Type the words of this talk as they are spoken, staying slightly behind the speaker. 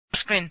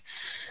screen.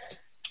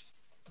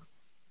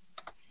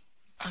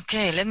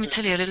 Okay, let me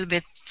tell you a little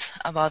bit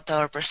about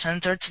our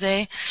presenter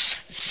today.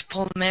 It's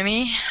Paul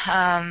Memi.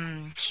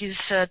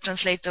 He's a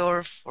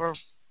translator for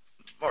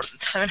more than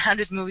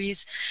 700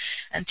 movies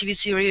and TV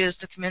series,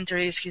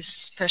 documentaries. He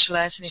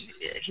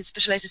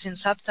specializes in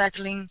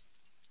subtitling,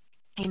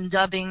 in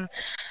dubbing,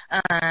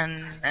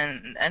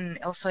 and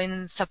also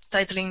in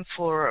subtitling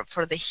for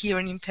the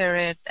hearing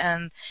impaired,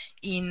 and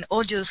in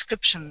audio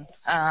description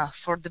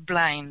for the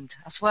blind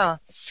as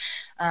well.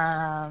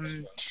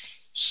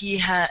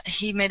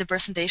 He made a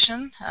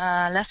presentation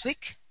last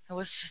week. It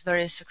was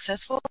very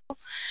successful.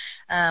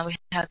 We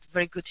had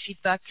very good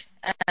feedback,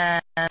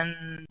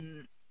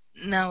 and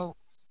now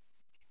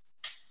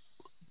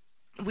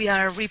we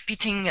are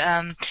repeating.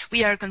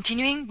 We are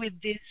continuing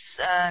with this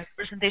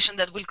presentation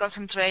that will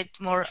concentrate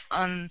more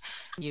on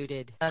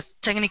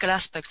technical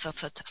aspects of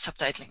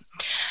subtitling.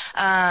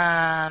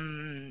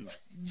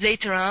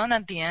 Later on,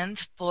 at the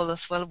end, Paul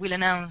as well will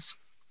announce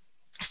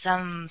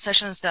some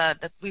sessions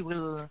that we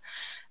will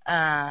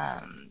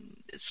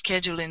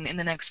schedule in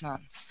the next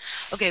months.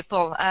 Okay,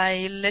 Paul,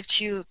 I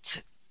let you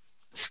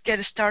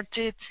get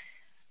started.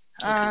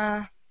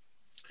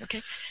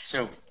 Okay.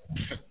 So,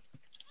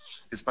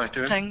 it's my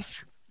turn.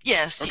 Thanks.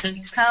 Yes,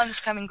 okay. Sound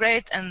is coming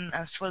great, and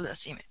as well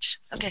as image.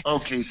 Okay.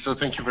 Okay, so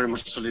thank you very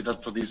much,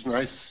 Soledad, for this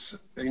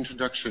nice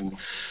introduction.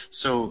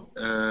 So,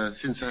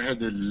 since I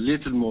had a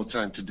little more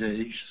time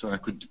today, so I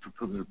could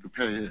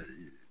prepare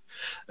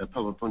a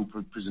PowerPoint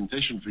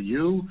presentation for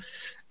you.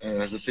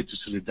 As I said to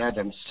Soledad,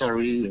 I'm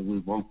sorry, I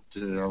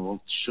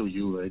won't show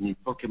you any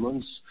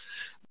Pokemons,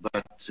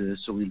 but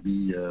so we'll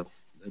be a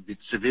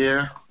bit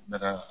severe,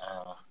 but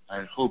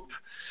I hope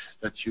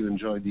that you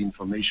enjoy the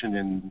information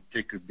and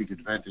take a big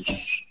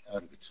advantage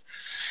out of it.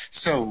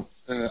 So,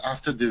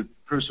 after the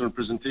personal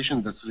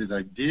presentation that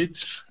Soledad did,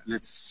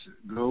 let's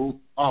go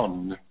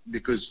on,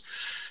 because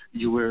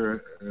we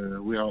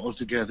are all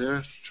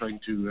together trying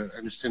to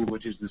understand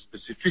what is the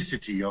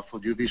specificity of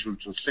audiovisual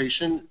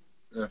translation,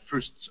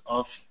 first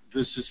off,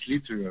 versus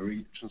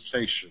literary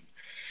translation.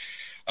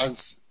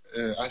 As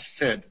I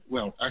said,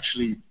 well,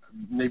 actually,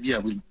 maybe I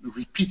will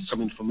repeat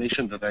some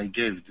information that I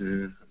gave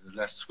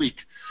last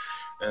week,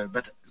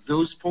 but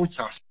those points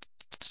are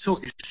so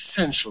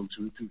essential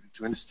to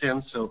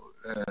understand, so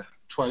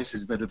twice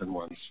is better than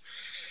once.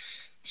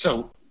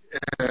 So,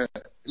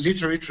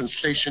 literary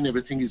translation,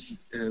 everything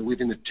is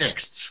within a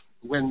text.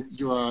 When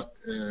you are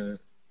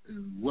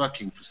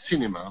working for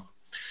cinema,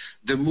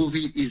 the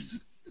movie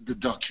is the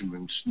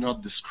document,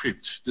 not the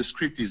script. The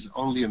script is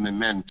only a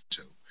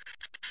memento.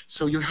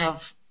 So you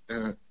have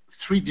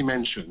 3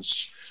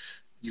 dimensions.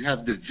 You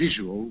have the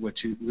visual, what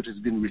has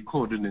been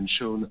recorded and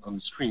shown on the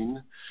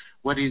screen,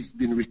 what has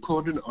been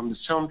recorded on the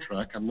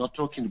soundtrack. I'm not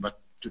talking about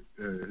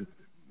the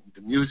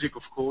music,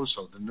 of course,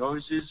 or the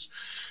noises,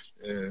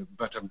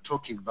 but I'm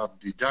talking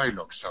about the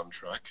dialogue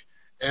soundtrack.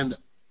 And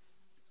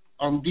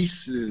on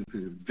this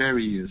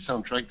very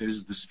soundtrack, there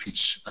is the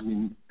speech. I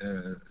mean,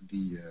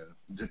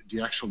 the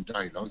actual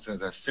dialogues.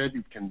 As I said,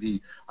 it can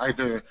be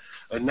either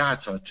a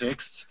narrator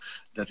text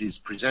that is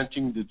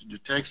presenting the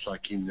text,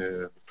 like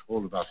in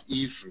All About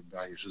Eve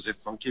by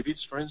Joseph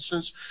Mankiewicz, for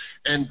instance,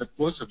 but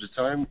most of the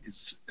time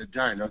it's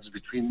dialogues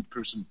between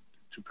person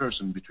to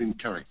person, between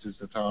characters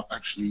that are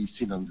actually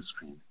seen on the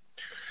screen.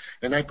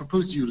 And I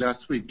proposed to you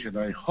last week, and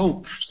I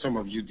hope some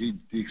of you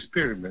did the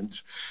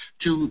experiment,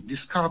 to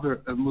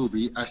discover a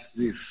movie as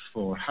if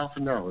for half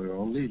an hour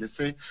only, let's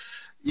say,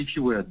 if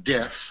you were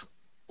deaf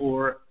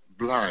or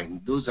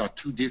blind. Those are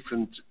 2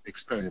 different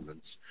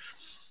experiments.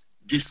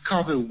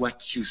 Discover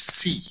what you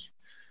see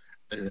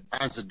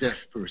as a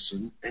deaf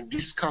person, and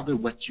discover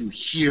what you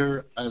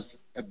hear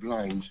as a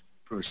blind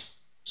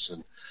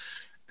person.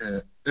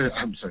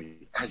 I'm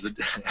sorry, as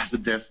a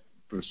deaf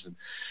person.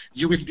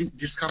 You will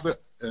discover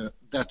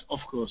that,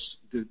 of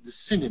course, the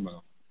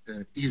cinema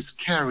is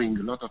carrying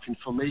a lot of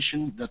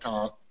information that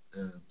are,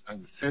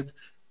 as I said,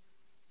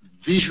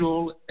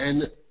 visual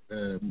and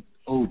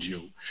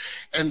audio.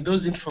 And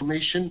those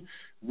information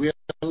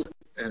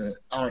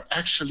are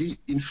actually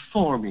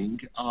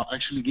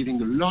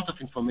giving a lot of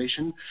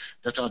information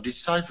that are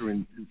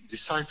deciphered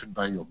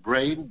by your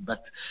brain,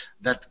 but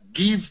that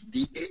give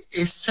the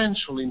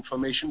essential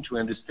information to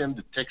understand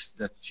the text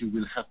that you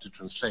will have to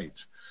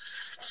translate.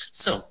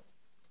 So,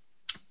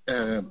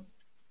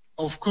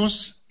 of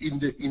course,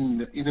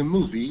 in a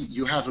movie,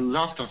 you have a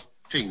lot of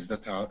things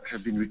that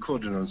have been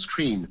recorded on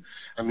screen.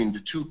 I mean, the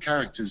 2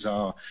 characters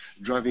are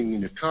driving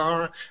in a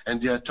car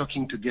and they are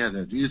talking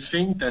together. Do you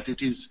think that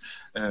it is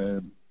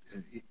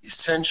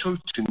essential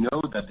to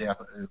know that they are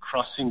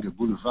crossing a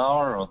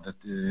boulevard, or that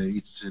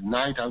it's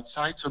night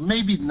outside? So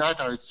maybe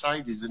night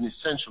outside is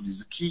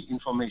a key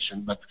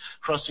information, but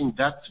crossing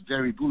that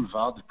very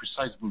boulevard, the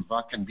precise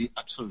boulevard, can be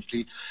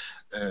absolutely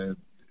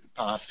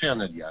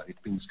paraphernalia. It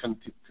means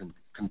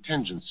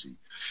contingency.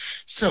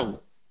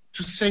 So,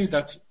 to say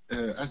that,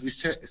 as we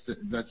said,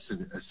 that's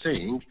a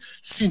saying,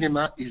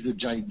 cinema is a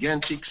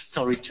gigantic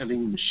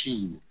storytelling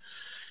machine.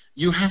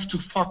 You have to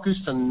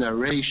focus on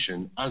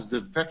narration as the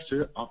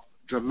vector of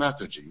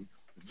dramaturgy,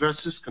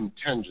 versus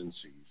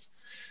contingencies.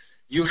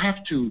 You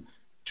have to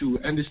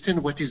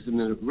understand what is the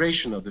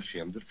narration of the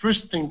film. The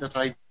first thing that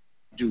I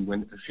do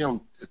when a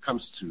film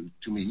comes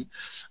to me,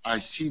 I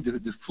see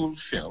the full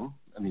film,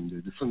 I mean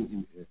the full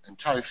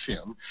entire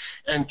film,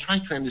 and try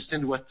to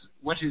understand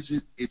what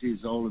is it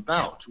is all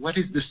about. What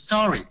is the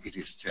story it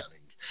is telling?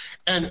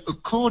 And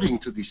according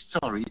to this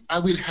story, I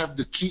will have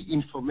the key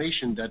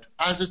information that,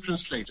 as a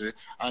translator,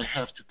 I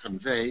have to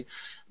convey,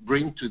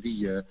 bring to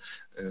the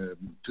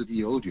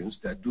audience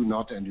that do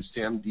not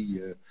understand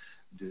the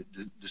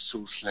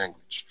source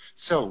language.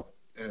 So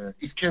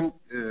it can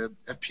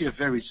appear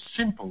very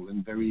simple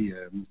and very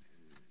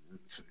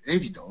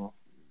evident,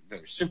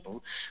 very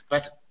simple,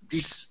 but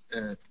this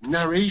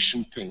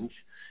narration thing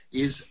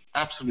is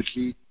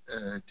absolutely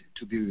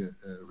to be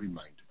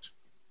reminded.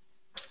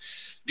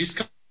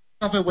 Discover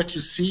what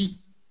you see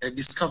and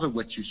discover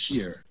what you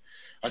hear.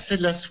 I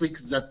said last week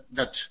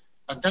that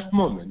at that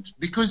moment,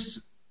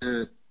 because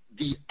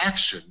the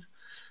action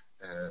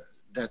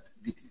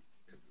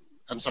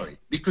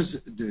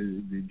because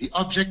the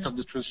object of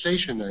the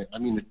translation, I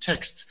mean the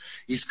text,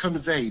 is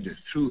conveyed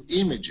through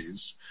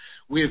images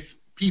with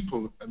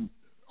people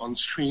on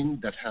screen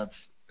that have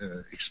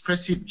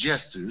expressive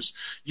gestures,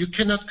 you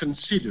cannot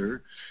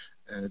consider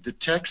the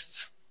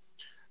text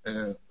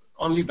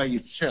only by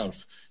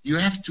itself. You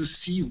have to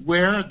see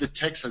where the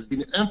text has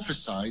been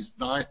emphasized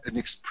by an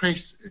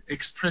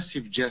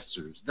expressive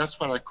gestures. That's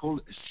what I call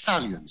a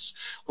salience.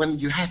 When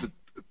you have a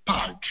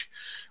pike,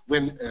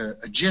 when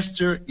a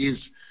gesture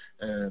is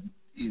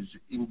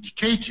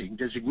indicating,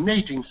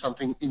 designating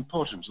something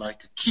important,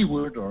 like a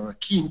keyword or a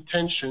key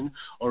intention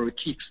or a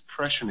key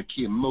expression, a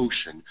key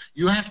emotion.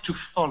 You have to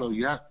follow,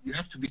 you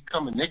have to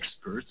become an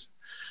expert.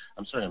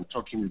 I'm sorry, I'm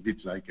talking a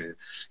bit like an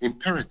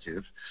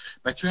imperative,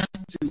 but you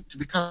have to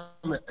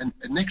become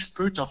an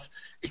expert of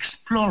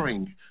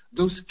exploring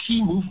those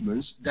key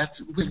movements that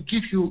will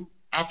give you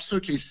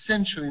absolutely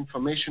essential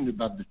information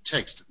about the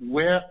text.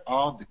 Where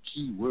are the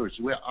key words?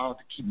 Where are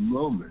the key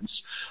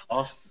moments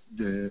of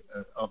the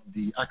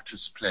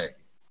actor's play?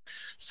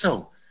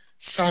 So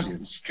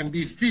salience can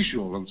be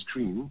visual on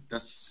screen. They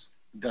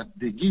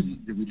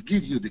will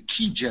give you the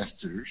key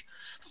gestures,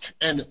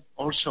 and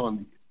also on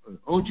the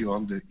audio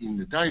on the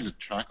dialogue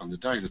track.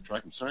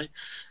 I'm sorry,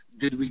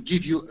 they will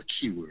give you a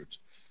keyword.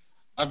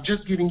 I'm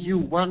just giving you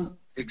one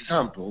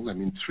example, I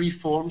mean 3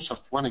 forms of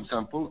one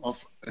example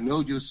of an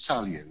audio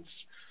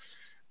salience.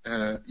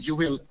 You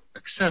will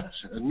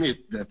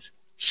admit that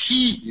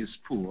he is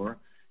poor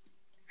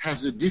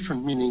has a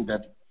different meaning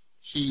that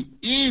he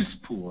is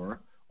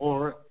poor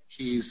or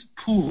he is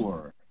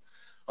poor.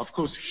 Of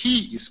course,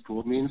 he is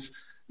poor means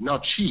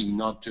not she,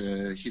 not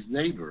his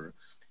neighbor.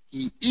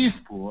 He is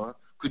poor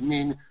could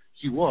mean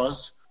he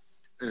was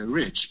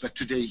rich, but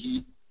today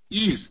he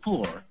is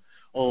poor,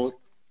 or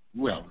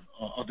well,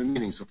 other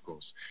meanings, of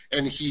course.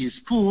 And he is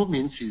poor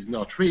means he's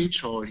not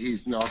rich or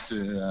he's not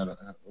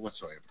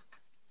whatsoever.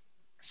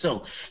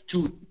 So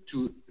to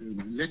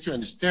let you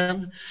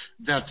understand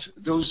that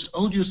those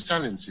audio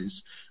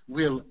silences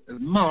will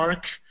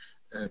mark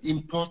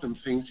important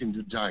things in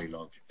the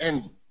dialogue.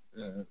 And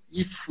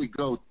if we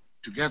go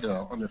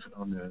together on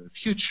a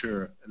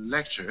future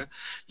lecture,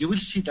 you will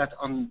see that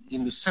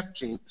in the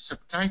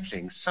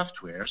subtitling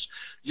softwares,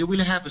 you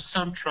will have a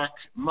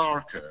soundtrack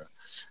marker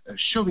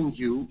showing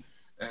you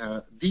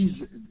the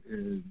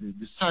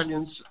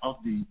silence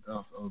of the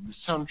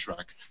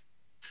soundtrack.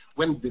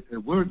 When the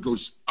word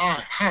goes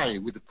high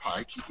with the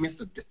pike, it means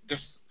that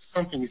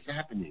something is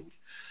happening,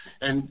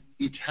 and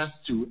it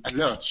has to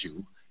alert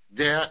you.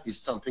 There is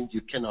something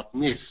you cannot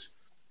miss,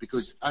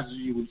 because as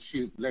you will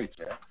see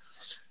later,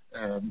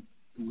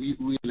 we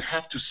will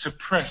have to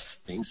suppress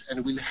things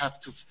and we'll have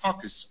to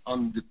focus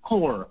on the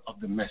core of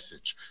the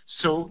message.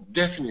 So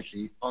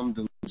definitely on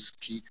those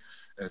key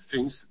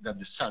things that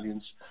the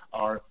salience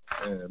are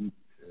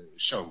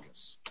showing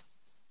us.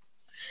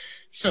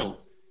 So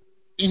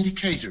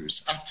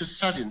indicators. After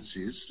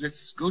saliences,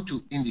 let's go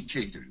to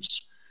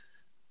indicators.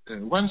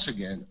 Once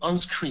again, on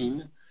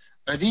screen,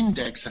 an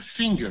index, a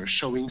finger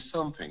showing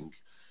something,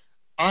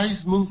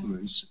 eyes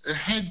movements, a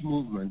head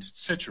movement,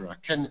 etc.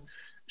 can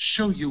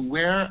show you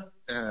where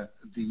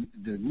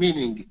the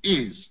meaning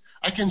is.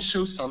 I can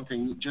show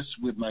something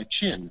just with my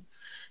chin.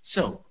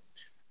 So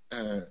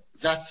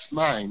that's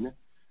mine.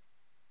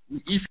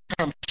 If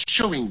I'm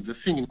showing the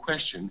thing in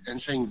question and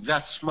saying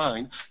that's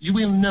mine, you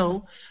will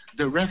know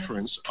the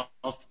reference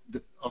of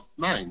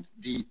mine,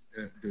 the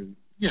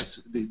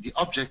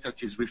object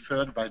that is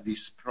referred by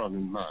this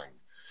pronoun mine.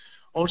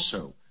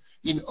 Also,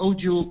 in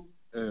audio,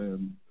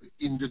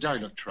 in the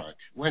dialogue track,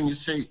 when you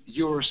say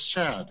you're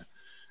sad,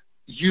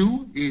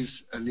 you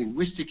is a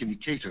linguistic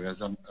indicator,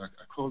 as I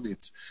called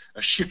it,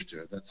 a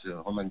shifter. That's a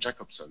Roman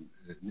Jacobson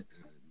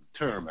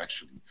term,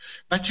 actually.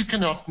 But you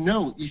cannot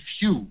know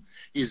if you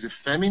is a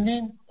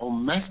feminine or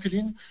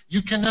masculine.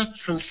 You cannot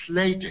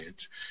translate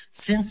it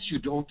since you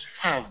don't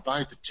have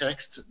by the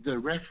text the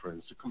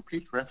reference, the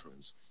complete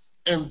reference.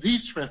 And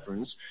this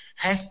reference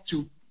has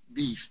to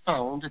be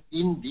found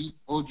in the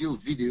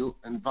audio-video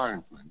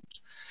environment.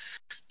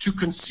 to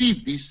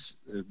conceive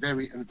this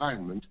very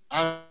environment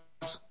as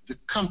the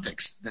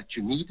context that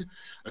you need,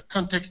 a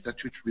context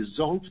that would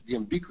resolve the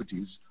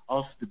ambiguities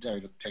of the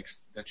dialogue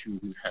text that you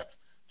will have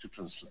to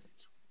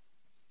translate.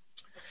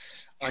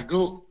 I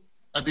go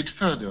a bit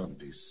further on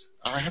this.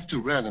 I have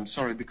to run, I'm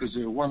sorry, because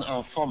a 1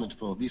 hour format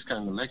for this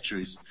kind of lecture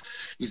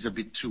is a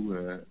bit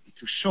too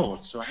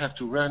short, so I have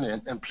to run,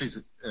 and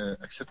please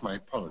accept my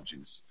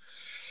apologies.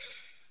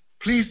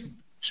 Please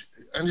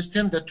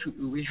understand that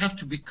we have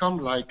to become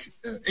like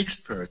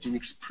expert in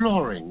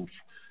exploring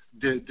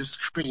the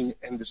screen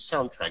and the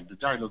soundtrack, the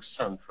dialogue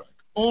soundtrack.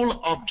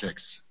 All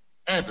objects,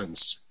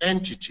 events,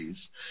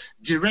 entities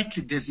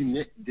directly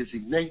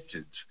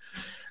designated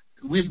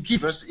will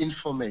give us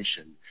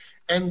information,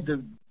 and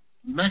the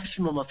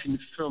maximum of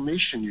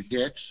information you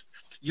get,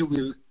 you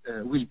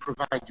will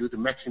provide you the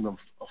maximum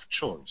of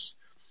choice.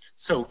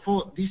 So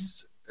for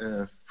this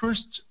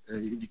first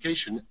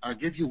indication, I'll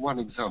give you one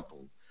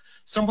example.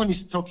 Someone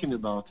is talking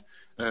about,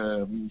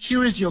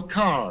 here is your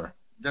car.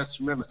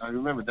 I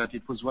remember that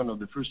it was one of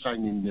the first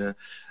lines in the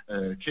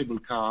cable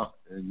car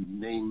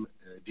name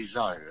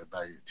Desire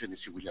by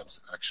Tennessee Williams,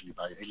 actually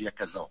by Elia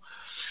Kazan.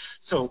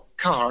 So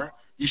car,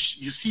 you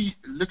see,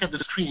 look at the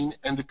screen,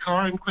 and the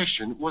car in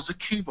question was a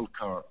cable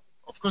car.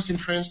 Of course, in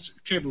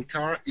French, cable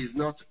car is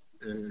not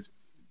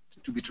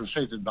to be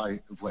translated by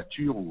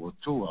voiture or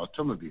auto or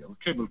automobile.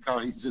 Cable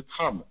car is a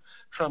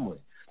tramway.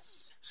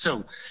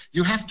 So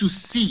you have to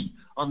see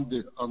on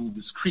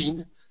the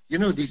screen, you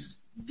know,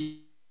 this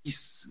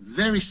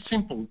very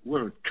simple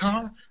word,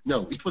 car.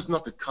 No, it was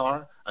not a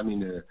car. I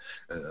mean, a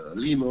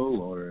limo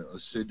or a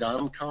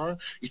sedan car.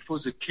 It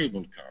was a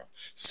cable car.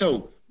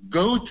 So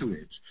go to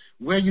it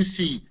where you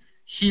see,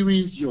 here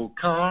is your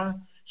car.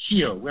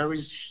 Here, where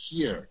is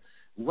here?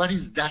 What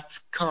is that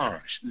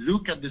car?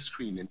 Look at the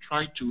screen and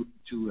try to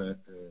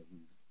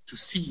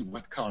see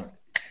what car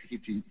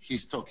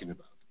he's talking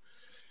about.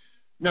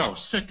 Now,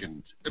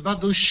 second, about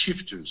those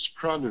shifters,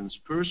 pronouns,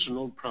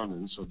 personal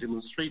pronouns or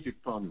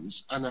demonstrative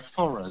pronouns,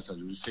 anaphoras,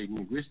 as we say in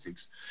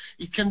linguistics,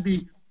 it can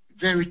be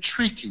very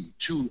tricky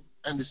to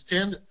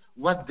understand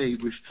what they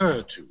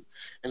refer to.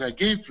 And I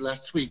gave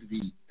last week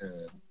the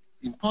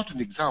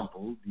important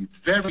example, the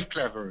very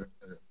clever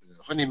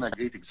René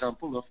Magritte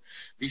example of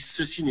this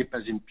Ceci n'est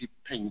pas une pipe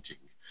painting.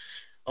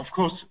 Of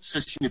course,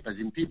 Ceci n'est pas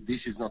une pipe,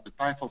 this is not a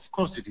pipe, of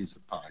course it is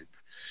a pipe.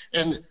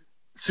 And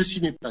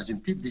Ceci n'est pas une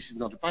pipe, this is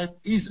not a pipe,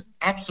 is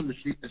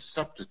absolutely a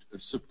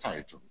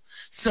subtitle.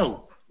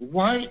 So,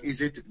 why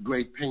is it a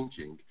great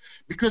painting?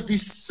 Because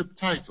this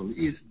subtitle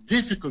is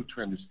difficult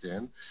to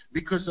understand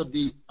because of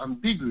the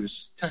ambiguous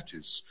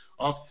status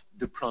of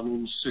the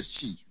pronoun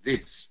ceci,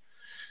 this.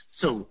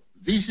 So,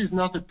 this is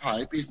not a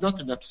pipe, it's not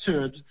an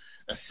absurd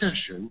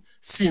assertion,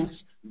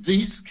 since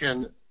this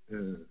can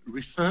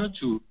refer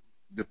to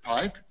the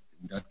pipe.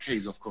 In that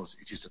case, of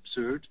course, it is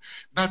absurd,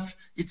 but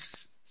it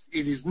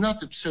is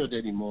not absurd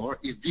anymore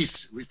if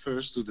this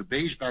refers to the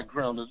beige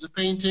background of the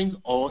painting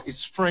or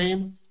its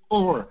frame,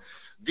 or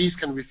this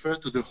can refer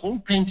to the whole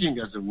painting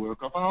as a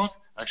work of art.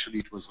 Actually,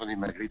 it was René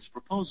Magritte's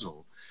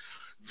proposal.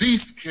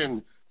 This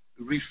can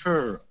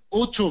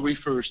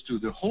auto-refers to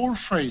the whole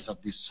phrase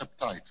of this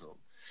subtitle,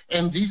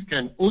 and this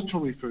can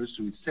auto-refers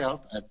to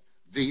itself at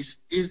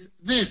this is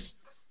this.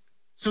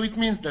 So it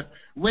means that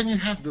when you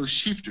have those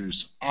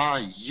shifters,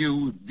 I,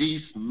 you,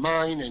 this,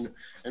 mine,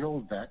 and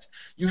all that,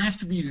 you have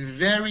to be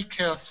very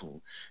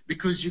careful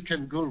because you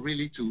can go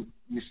really to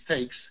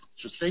mistakes,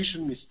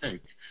 translation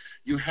mistake.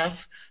 You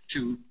have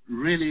to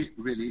really,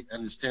 really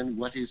understand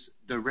what is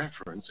the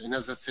reference. And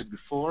as I said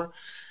before,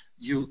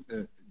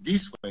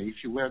 this way,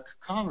 if you work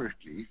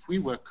correctly, if we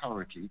work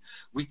correctly,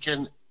 we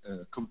can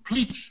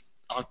complete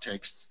our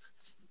text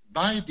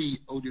by the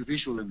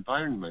audiovisual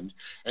environment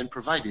and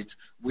provide it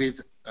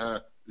with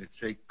let's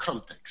say,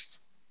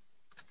 context.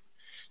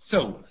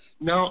 So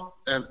now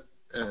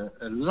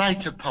a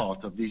lighter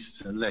part of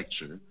this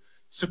lecture,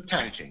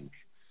 subtitling.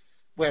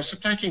 Well,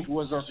 subtitling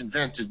was not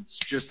invented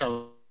just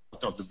out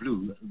of the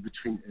blue,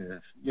 between,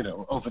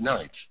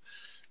 overnight.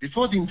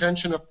 Before the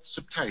invention of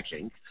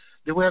subtitling,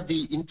 there were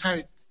the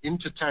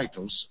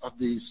intertitles of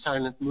the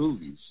silent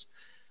movies.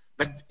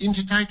 But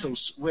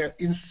intertitles were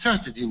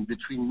inserted in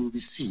between movie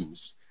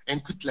scenes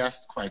and could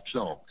last quite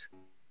long.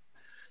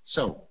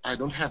 So I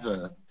don't have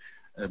a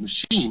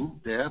machine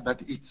there,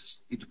 but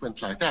it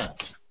went like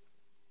that.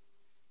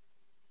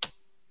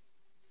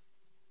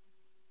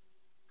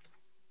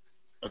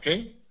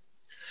 Okay?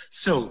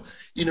 So,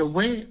 in a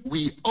way,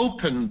 we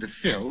open the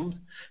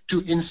film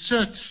to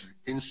insert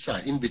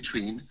inside, in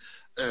between,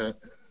 a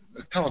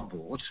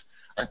cardboard,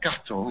 a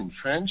carton in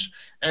French,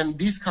 and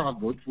this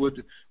cardboard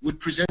would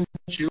present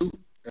you,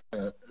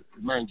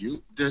 mind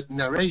you, the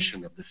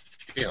narration of the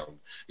film.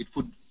 It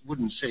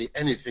wouldn't say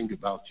anything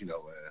about,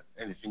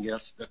 anything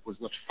else that was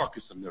not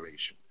focused on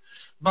narration.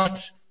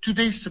 But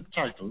today's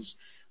subtitles,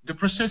 the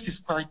process is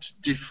quite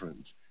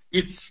different.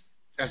 It's,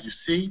 as you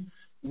see,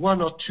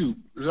 one or two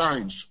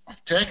lines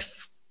of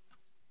text,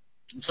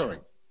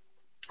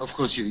 Of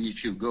course,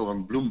 if you go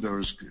on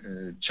Bloomberg's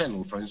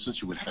channel, for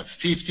instance, you will have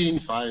 15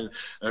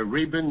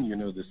 ribbon, you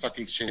know, the stock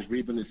exchange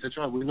ribbon,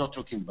 etc. We're not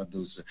talking about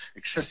those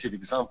excessive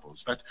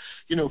examples, but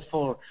you know,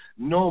 for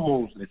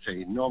normal, let's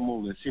say,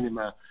 normal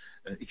cinema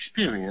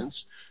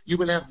experience, you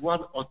will have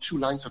 1 or 2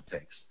 lines of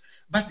text.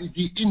 But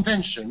the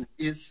invention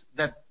is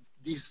that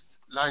these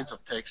lines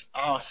of text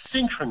are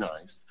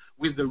synchronized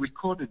with the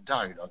recorded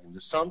dialogue in the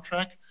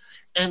soundtrack,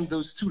 and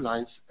those 2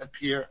 lines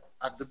appear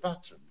at the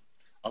bottom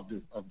of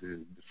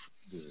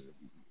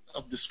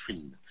the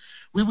screen.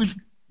 We will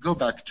go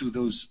back to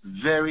those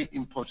very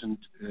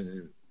important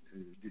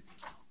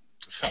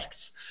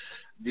facts.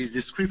 This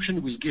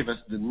description will give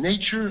us the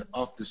nature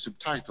of the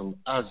subtitle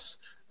as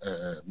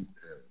an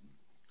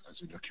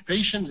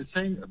occupation, let's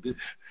say,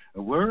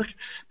 a work,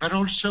 but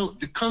also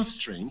the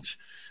constraint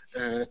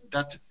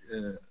that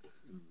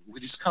we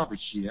discover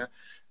here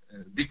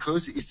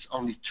because it's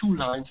only 2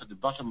 lines at the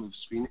bottom of the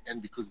screen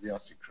and because they are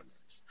synchronized.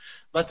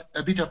 But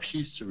a bit of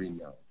history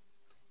now.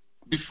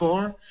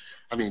 Before,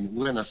 I mean,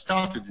 when I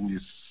started in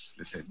this,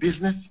 let's say,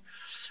 business,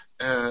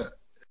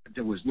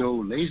 there was no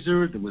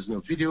laser, there was no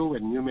video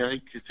and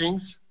numeric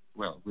things.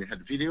 Well, we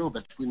had video,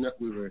 but we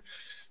were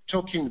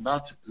talking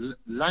about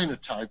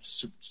linotype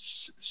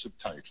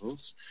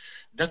subtitles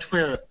that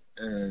were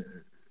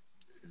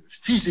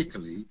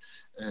physically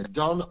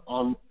done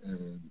on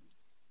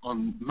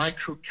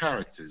micro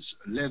characters,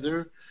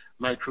 leather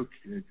micro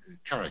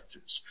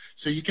characters.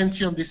 So you can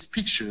see on this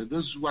picture,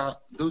 those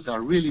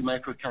are really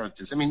micro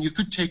characters. I mean, you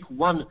could take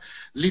one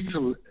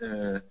little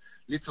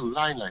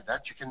line like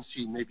that. You can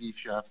see, maybe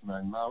if you have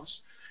my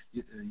mouse,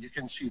 you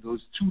can see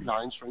those 2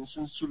 lines, for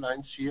instance, 2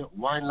 lines here,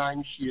 1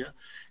 line here,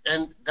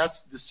 and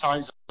that's the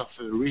size of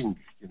a ring.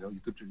 You know,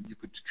 you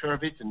could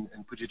curve it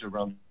and put it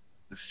around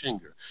the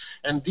finger.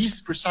 And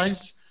this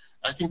precise,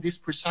 I think this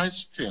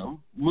precise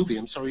movie,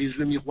 I'm sorry, is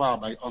Le Miroir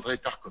by Andrei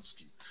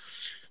Tarkovsky.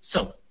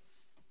 So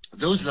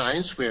those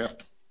lines were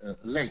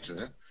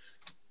later,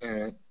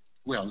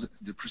 well,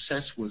 the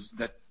process was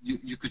that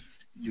you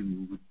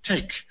would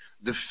take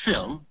the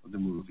film, the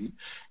movie,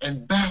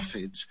 and bath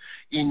it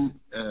in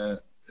a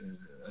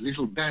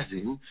little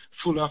basin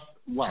full of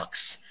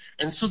wax.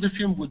 And so the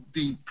film would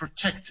be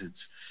protected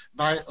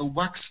by a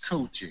wax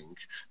coating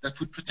that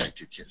would protect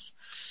it, yes.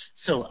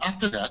 So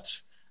after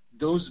that,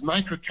 those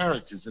micro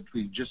characters that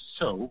we just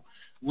saw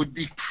would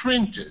be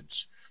printed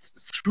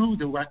through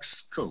the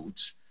wax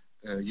coat.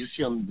 You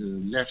see on the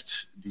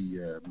left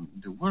the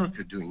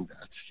worker doing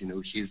that. You know,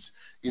 he's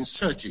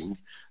inserting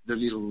the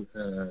little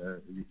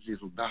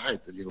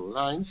barrette, the little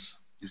lines.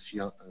 You see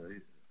at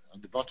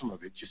the bottom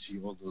of it, you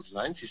see all those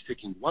lines. He's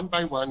taking 1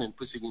 by 1 and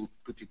putting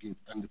it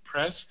on the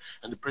press,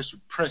 and the press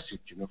would press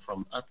it, you know,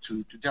 from up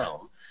to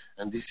down.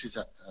 And this is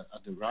at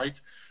the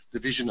right, the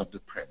vision of the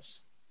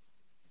press.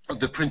 Of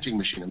the printing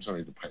machine, I'm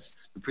sorry, the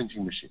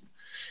printing machine.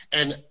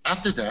 And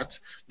after that,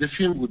 the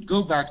film would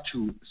go back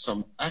to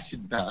some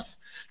acid bath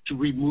to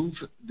remove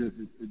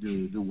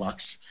the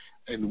wax,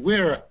 and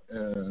where,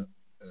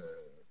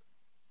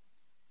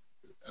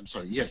 I'm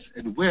sorry, yes,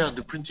 and where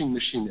the printing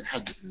machine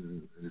had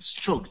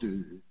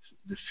stricken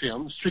the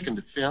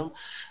film,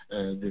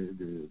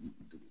 the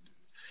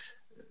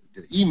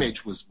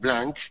image was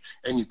blank,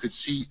 and you could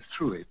see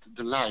through it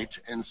the light,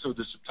 and so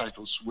the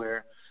subtitles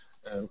were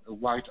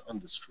white on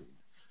the screen.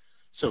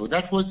 So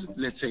that was,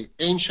 let's say,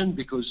 ancient,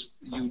 because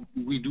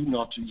we do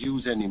not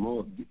use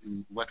anymore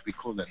what we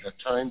called at that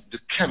time the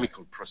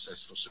chemical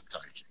process for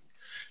subtitling.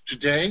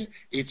 Today,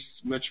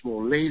 it's much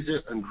more laser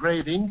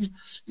engraving.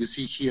 You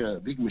see here a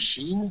big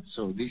machine.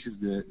 So this is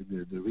the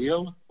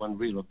reel, 1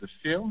 reel of the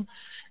film.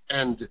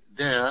 And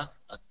there,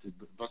 at the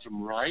bottom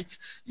right,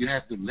 you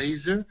have the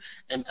laser.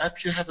 And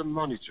up you have a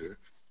monitor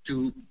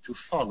to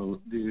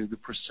follow the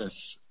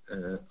process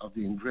of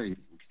the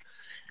engraving.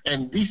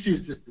 And this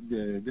is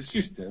the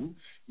system.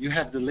 You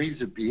have the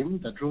laser beam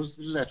that draws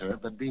the letter,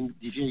 but being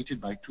deviated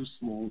by 2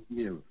 small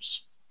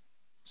mirrors.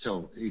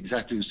 So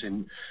exactly the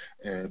same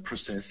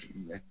process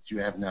that you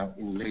have now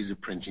in laser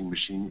printing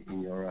machine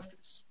in your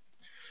office.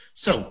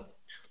 So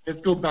let's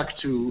go back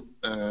to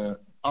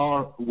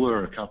our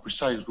work, our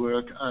precise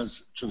work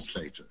as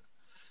translator.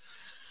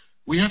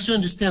 We have to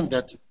understand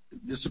that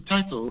the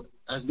subtitle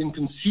has been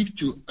conceived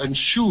to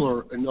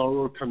ensure an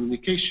oral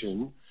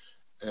communication.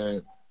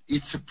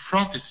 It's a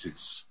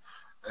prosthesis.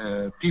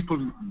 People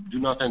do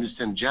not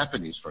understand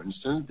Japanese, for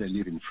instance. They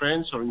live in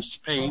France or in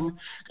Spain.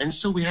 And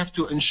so we have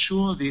to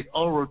ensure the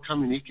oral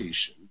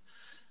communication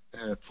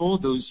for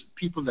those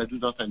people that do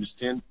not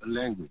understand a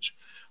language.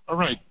 All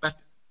right, but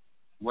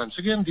once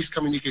again, this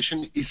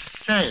communication is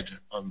said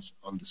on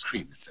the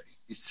screen, let's say.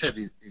 It's said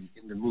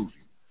in the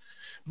movie.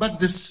 But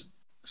this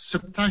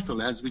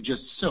subtitle, as we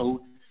just saw,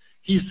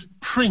 is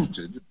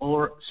printed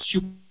or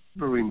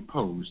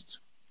superimposed.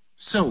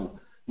 So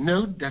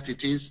note that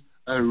it is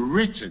a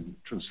written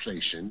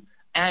translation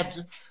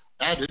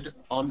added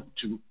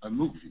onto a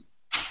movie.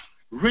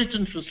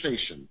 Written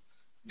translation.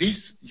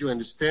 This you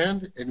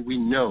understand, and we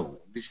know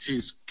this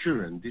is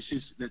current. This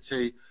is, let's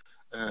say,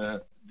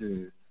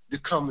 the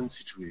common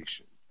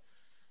situation.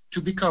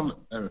 To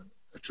become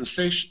a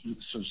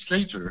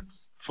translator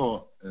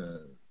for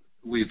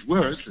with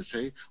words, let's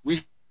say,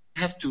 we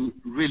have to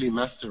really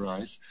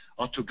masterize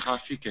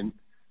orthographic and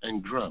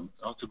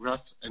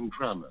orthograph and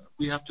grammar.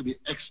 We have to be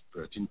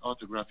expert in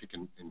orthographic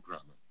and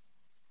grammar.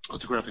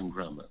 Orthography and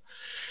grammar.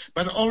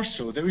 But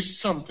also there is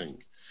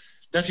something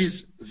that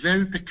is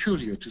very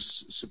peculiar to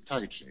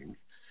subtitling.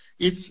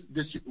 It's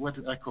this, what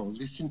I call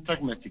the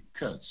syntagmatic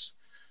cuts.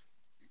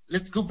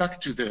 Let's go back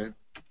to the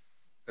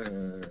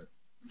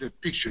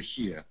picture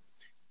here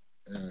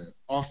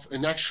of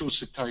an actual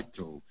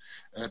subtitle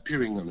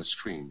appearing on a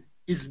screen.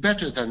 It's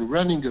better than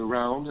running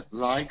around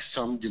like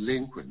some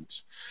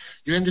delinquent.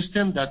 You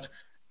understand that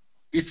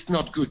it's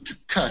not good to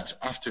cut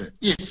after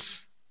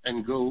 "it's"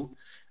 and go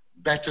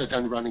better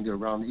than running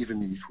around,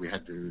 even if we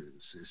had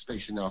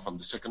space enough on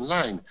the second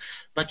line.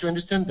 But you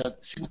understand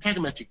that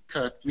syntagmatic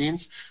cut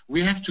means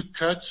we have to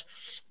cut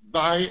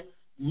by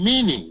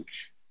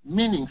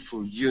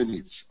meaningful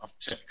units of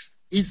text.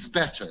 It's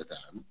better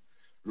than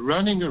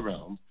running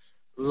around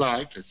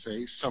like, let's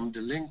say, some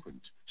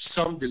delinquent.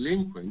 Some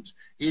delinquent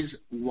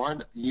is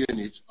 1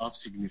 unit of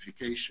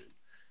signification.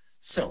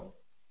 So,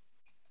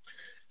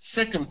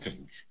 second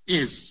thing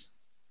is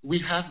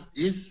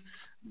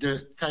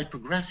the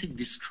typographic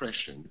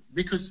discretion,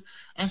 because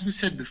as we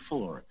said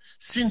before,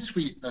 since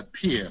we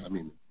appear, I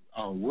mean,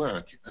 our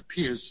work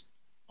appears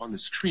on a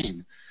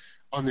screen,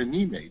 on an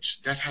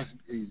image that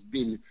has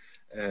been,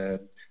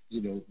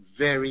 you know,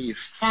 very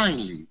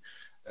finely,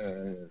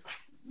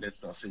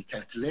 let's not say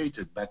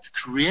calculated, but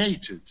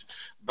created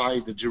by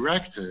the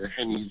director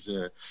and his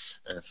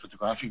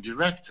photo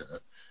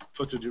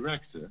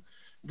director,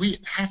 we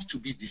have to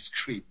be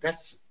discreet.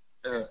 That's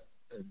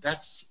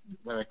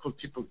what I call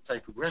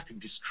typographic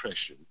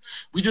discretion.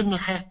 We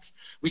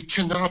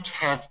cannot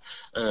have,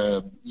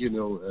 you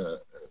know,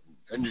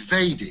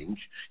 invading,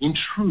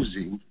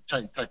 intruding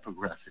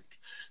typographic.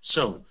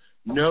 So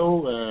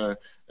no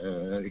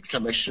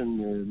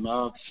exclamation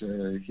marks,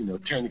 you know,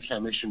 10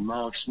 exclamation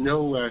marks,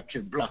 no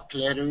block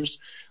letters.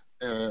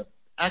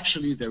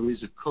 Actually, there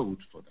is a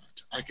code for that.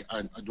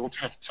 I don't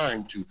have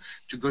time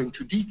to go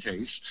into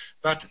details,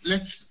 but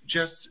let's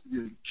just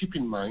keep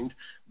in mind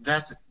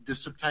that the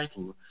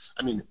subtitle,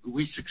 I mean,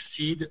 we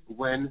succeed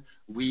when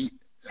we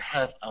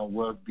have our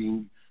work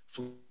being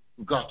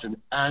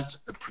forgotten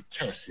as a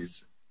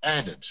prothesis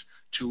added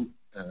to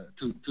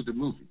the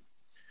movie.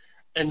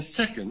 And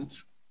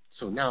second,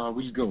 so now I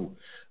will go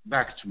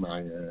back to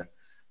my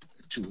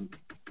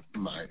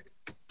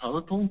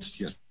PowerPoint.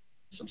 Yes,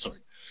 I'm sorry.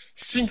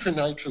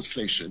 Synchronized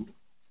translation.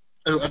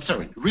 Oh, I'm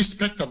sorry,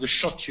 respect of the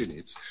shot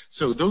units.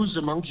 So those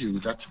among you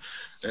that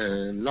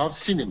love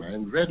cinema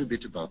and read a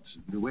bit about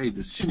the way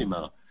the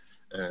cinema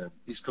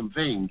is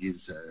conveying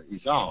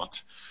his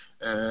art,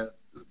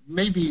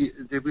 maybe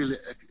they will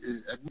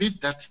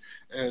admit that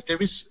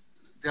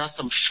there are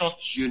some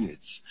shot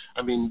units.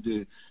 I mean,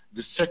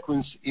 the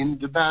sequence in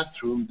the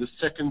bathroom, the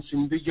sequence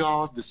in the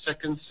yard, the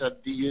sequence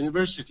at the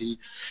university.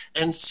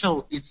 And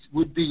so it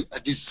would be a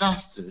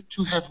disaster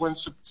to have one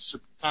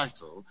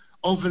subtitle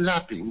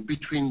overlapping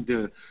between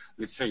the,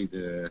 let's say,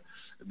 the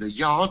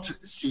yard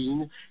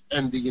scene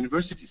and the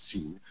university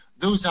scene.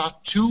 Those are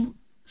two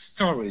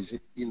stories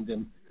in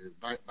them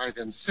by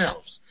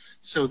themselves.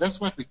 So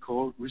that's what we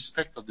call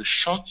respect of the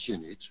shot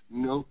unit,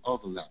 no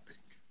overlapping.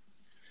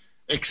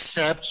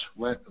 Except,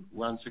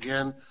 once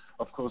again,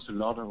 of course, there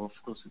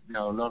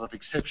are a lot of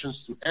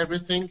exceptions to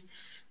everything.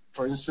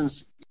 For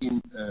instance,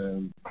 in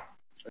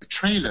a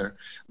trailer,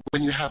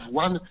 when you have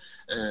one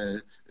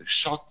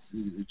shot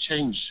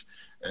change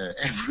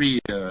every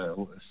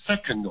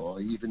second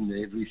or even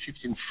every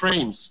 15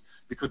 frames,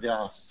 because they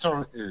are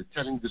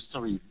telling the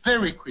story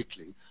very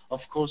quickly,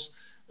 of course,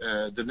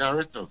 the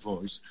narrator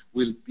voice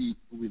will be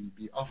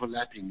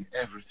overlapping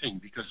everything,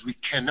 because we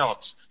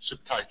cannot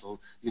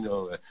subtitle, you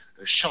know,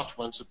 shot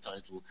one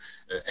subtitle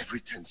every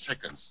 10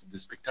 seconds.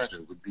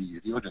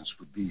 The audience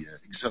would be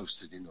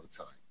exhausted in no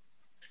time.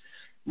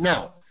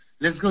 Now,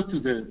 let's go to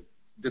the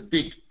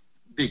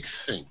big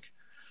thing.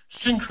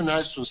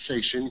 Synchronized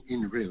translation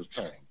in real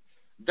time.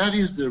 That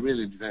is the real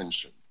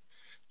invention.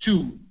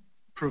 To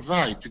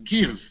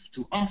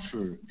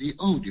offer the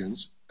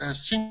audience a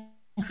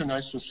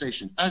synchronized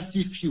translation, as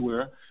if you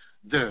were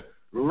the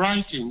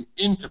writing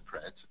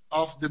interpret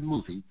of the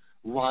movie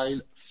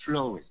while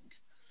flowing.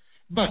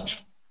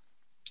 But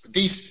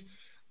this,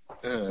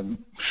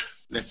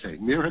 let's say,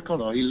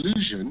 miracle or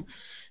illusion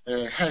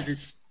has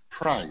its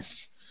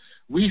price.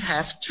 We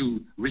have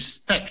to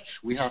respect,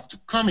 we have to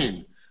come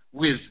in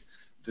with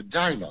the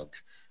dialogue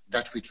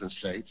that we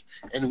translate,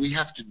 and we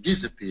have to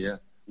disappear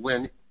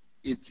when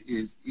it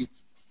is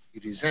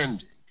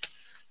ending.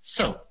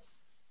 So,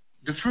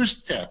 the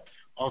first step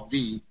of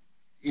the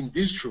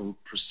industrial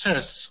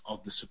process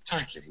of the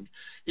subtitling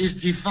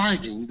is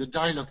dividing the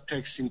dialogue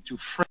text into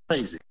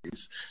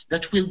phrases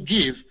that will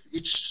give,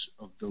 each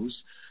of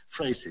those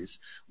phrases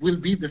will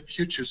be the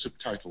future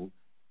subtitles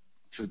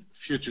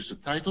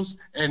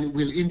and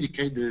will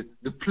indicate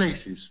the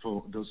places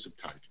for those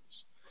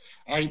subtitles.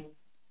 I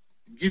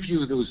give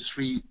you those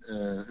three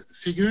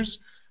figures.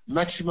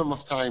 maximum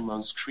of time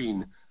on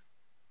screen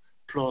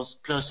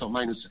plus or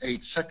minus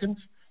 8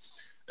 seconds,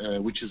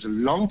 which is a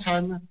long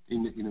time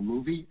in a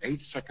movie.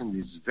 8 seconds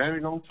is very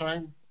long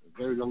time,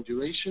 very long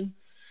duration.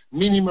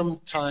 Minimum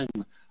time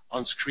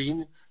on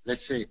screen,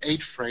 let's say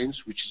 8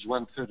 frames, which is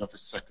 1/3 of a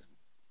second.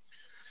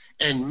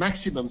 And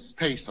maximum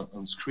space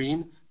on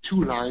screen,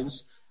 2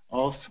 lines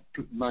of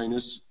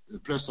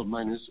plus or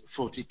minus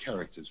 40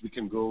 characters. We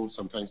can go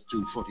sometimes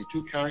to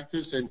 42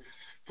 characters, and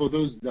for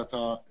those that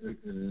are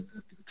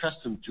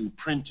accustomed to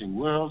printing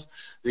world,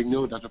 they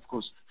know that, of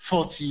course,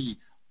 40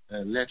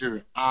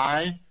 letters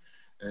I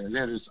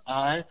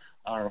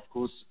are, of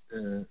course,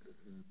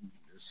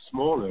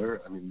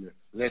 smaller, I mean,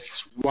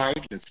 less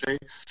wide, let's say,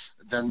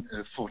 than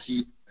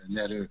 40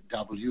 letter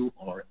W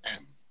or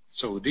M.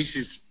 So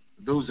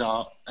those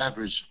are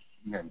average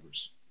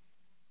numbers.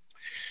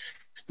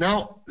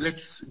 Now,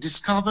 let's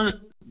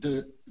discover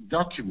the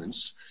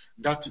documents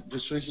that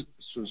the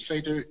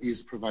translator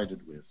is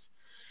provided with.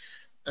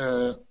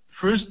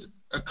 First,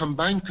 a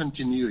combined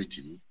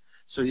continuity.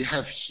 So you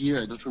have here,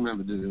 I don't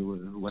remember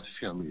what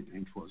film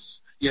it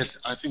was. Yes,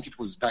 I think it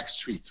was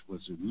Backstreet. It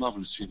was a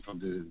marvelous film from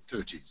the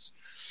 30s.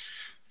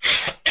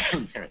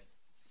 Sorry.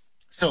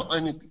 So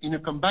in a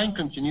combined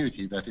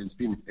continuity that has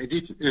been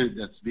edited,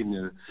 that's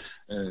been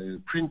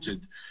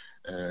printed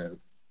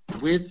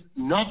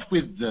not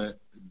with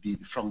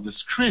from the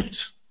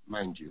script,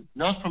 mind you,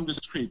 not from the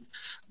script,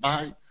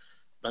 but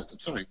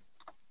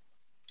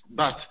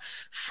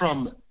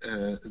from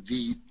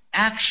the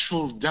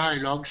actual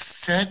dialogue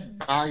said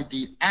by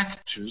the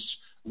actors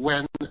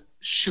when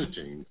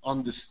shooting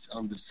on the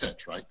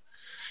set, right?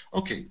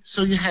 Okay,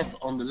 so you have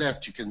on the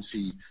left, you can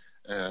see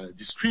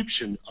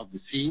description of the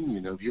scene,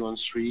 you know, view on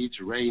street,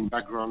 rain,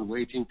 background,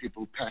 waiting,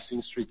 people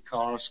passing, street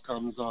cars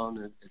comes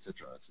on,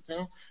 etc.,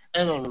 etc.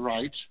 And on the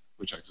right,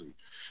 which actually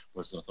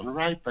was not on the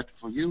right, but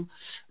for you,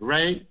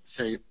 Ray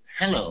say,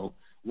 hello,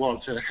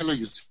 Walter, hello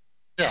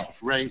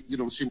yourself. Ray, you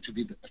don't seem to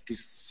be at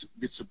least a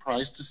bit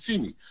surprised to see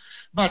me.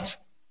 But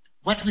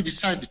what we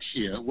decided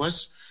here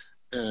was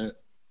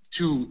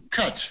to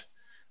cut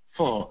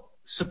for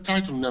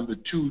subtitle number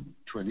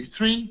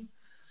 223,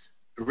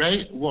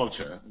 Ray,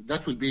 Walter.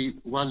 That will be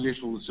one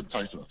little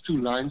subtitle of 2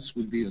 lines,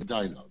 will be a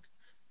dialogue.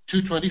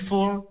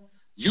 224,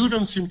 you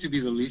don't seem to be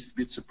the least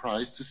bit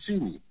surprised to see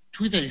me.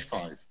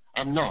 235,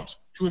 I'm not.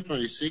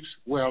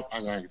 226, well, I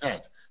like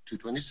that.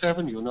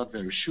 227, you're not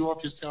very sure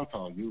of yourself,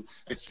 are you?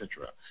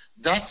 Etc.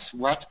 That's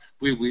what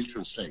we will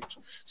translate.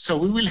 So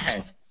we will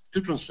have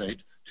to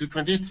translate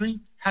 223,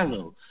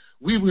 hello.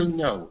 We will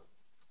know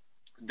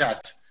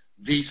that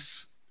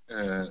this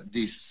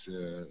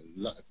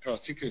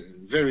particular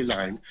very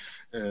line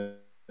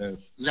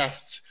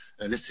lasts,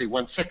 let's say,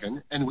 1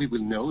 second, and we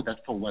will know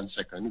that for 1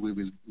 second we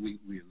will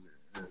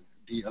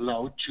be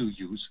allowed to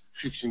use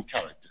 15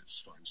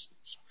 characters, for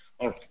instance.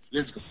 All right,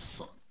 let's go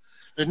on.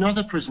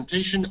 Another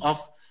presentation of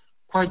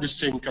quite the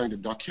same kind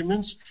of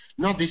documents,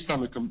 not this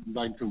time a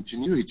combined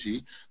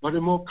continuity, but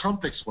a more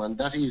complex one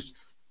that is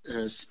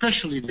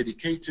specially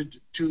dedicated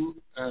to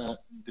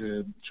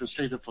the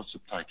translator for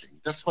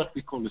subtitling. That's what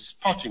we call a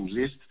spotting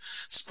list.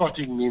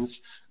 Spotting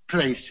means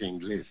placing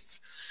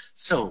lists.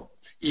 So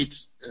it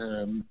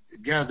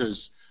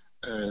gathers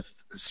a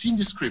scene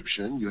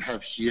description. You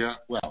have here,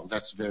 well,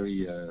 that's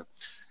very,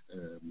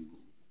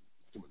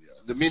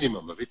 the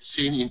minimum of it.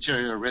 Scene,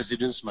 interior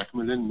residence,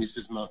 Macmillan,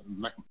 Mrs.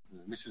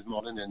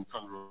 Morland, and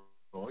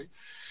Conroy.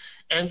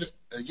 And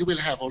you will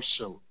have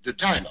also the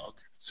dialogue.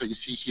 So you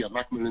see here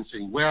Macmillan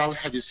saying, well,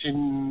 have you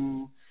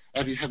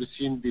ever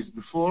seen this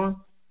before?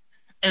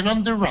 And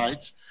on the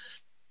right,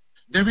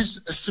 there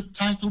is a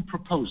subtitle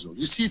proposal.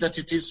 You see that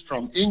it is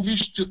from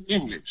English to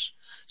English.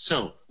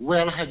 So,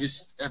 well, have you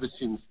ever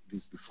seen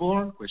this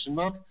before? Question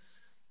mark.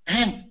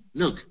 And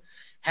look,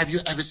 have you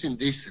ever seen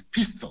this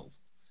pistol?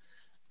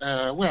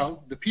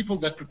 Well, the people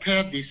that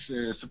prepared this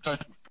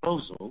subtitle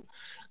proposal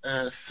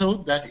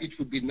thought that it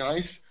would be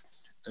nice,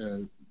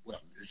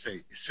 well, let's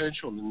say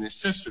essential and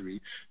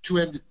necessary to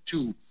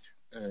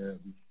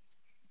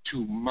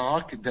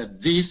mark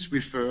that this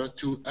refer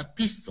to a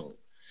pistol.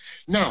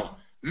 Now,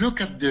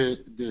 look at the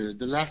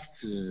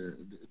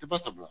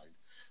bottom line.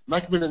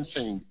 Macmillan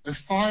saying, a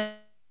fire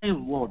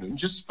warden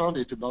just found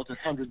it about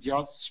 100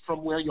 yards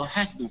from where your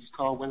husband's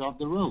car went off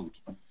the road.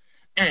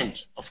 And,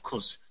 of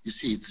course, you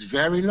see, it's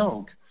very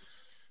long.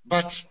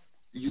 But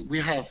we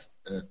have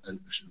a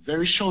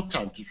very short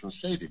time to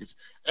translate it.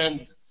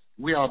 And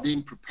we are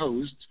being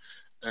proposed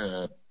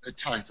a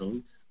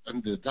title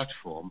under that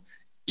form.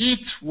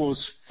 It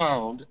was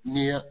found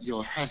near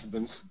your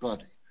husband's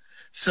body.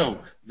 So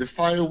the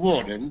fire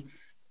warden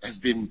has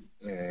been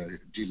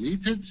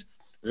deleted,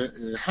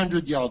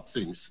 100-yard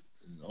things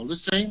all the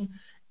same,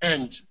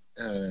 and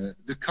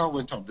the car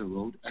went off the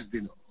road has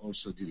been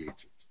also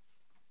deleted.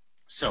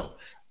 So,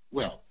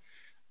 well,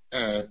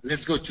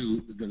 let's go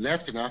to the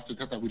left, and after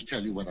that I will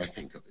tell you what I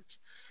think of it.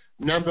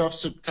 Number of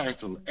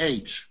subtitle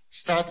 8.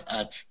 Start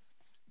at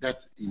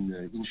that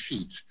in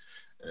feet.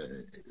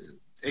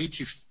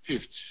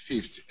 85th,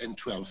 5th, and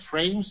 12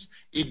 frames.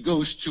 It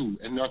goes to,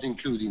 and not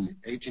including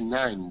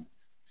 89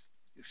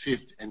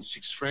 5th and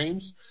 6th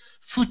frames.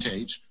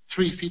 Footage,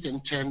 3 feet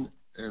and 10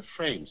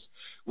 frames,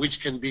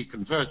 which can be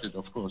converted,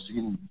 of course,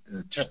 in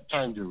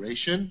time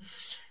duration.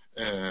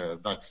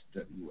 But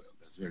well,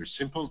 that's very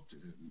simple.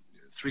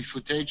 3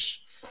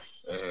 footage.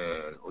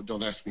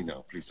 Don't ask me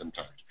now, please, I'm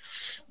tired.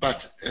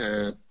 But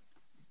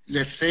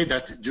let's say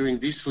that during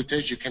this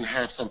footage you can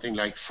have something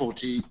like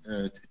 40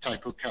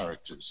 typo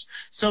characters.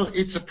 So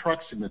it's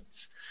approximately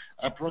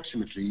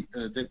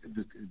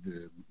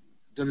the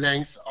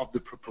length of the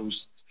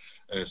proposed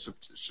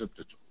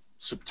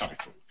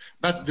subtitle.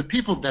 But the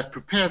people that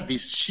prepared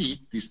this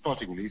sheet, this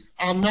spotting list,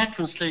 are not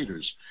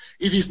translators.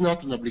 It is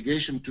not an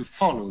obligation to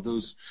follow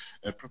those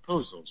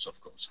proposals, of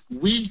course.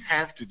 We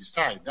have to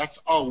decide. That's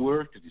our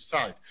work to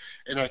decide.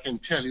 And I can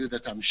tell you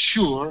that I'm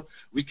sure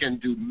we can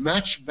do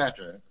much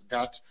better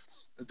than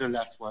the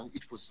last one.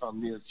 It was found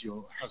near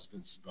your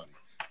husband's body.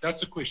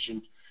 That's a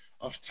question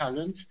of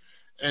talent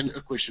and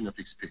a question of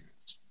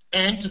experience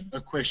and a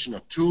question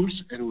of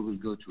tools, and we will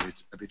go to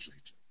it a bit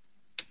later.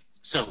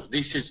 So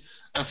this is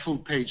a full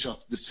page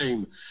of the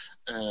same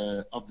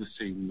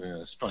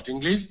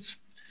spotting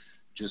list.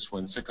 Just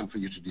 1 second for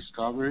you to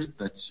discover it,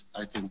 but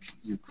I think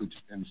you could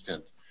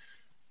understand.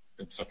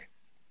 I'm sorry.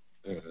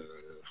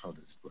 How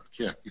does it work?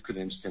 Yeah, you could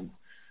understand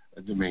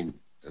the main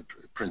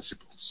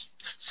principles.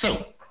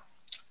 So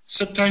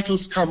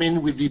subtitles come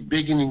in with the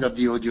beginning of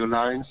the audio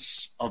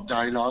lines of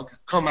dialogue,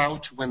 come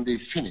out when they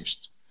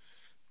finished.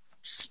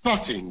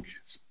 Spotting,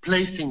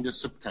 placing the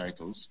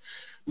subtitles,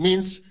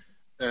 means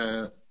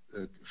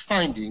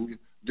finding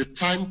the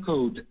time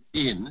code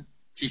in,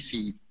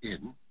 TC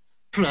in,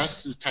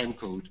 plus the time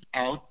code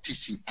out,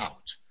 TC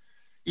out.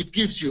 It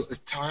gives you a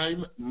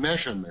time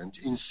measurement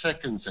in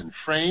seconds and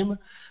frame.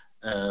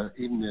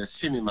 In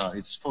cinema,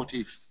 it's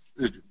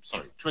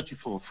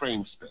 24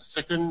 frames per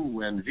second,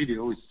 when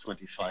video is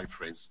 25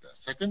 frames per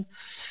second.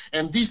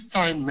 And this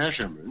time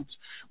measurement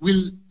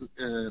will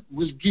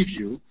give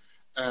you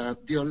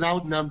the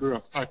allowed number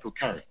of typo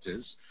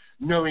characters,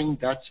 knowing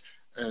that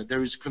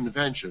there is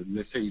convention,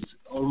 let's say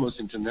it's almost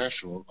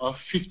international, of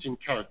 15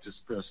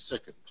 characters per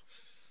second.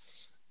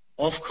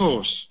 Of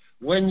course,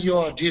 when you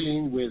are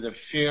dealing with a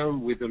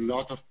film with a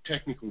lot of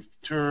technical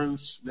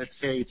terms, let's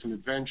say it's an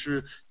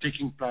adventure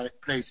taking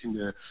place in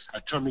the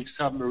atomic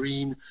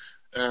submarine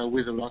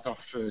with a lot of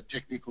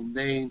technical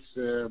names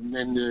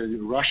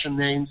and Russian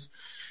names,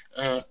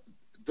 the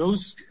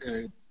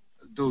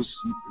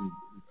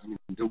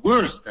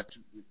words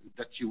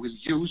that you will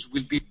use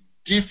will be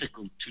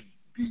difficult to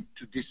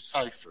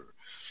decipher.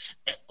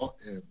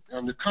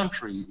 On the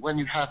contrary, when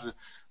you have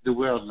the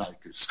word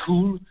like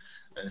school,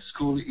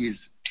 school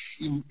is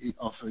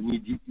of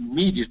an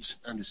immediate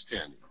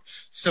understanding.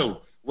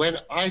 So when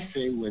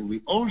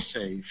we all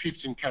say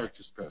 15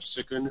 characters per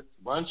second,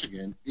 once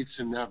again, it's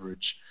an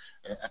average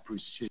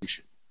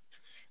appreciation.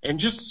 And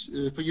just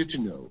for you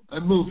to know,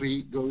 a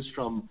movie goes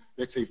from,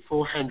 let's say,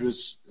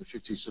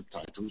 450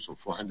 subtitles or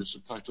 400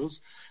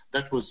 subtitles.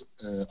 That was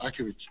an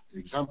accurate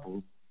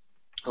example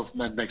of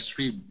Mad Max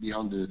 3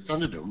 Beyond the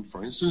Thunderdome,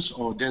 for instance,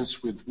 or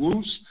Dance with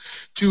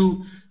Wolves,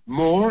 to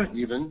more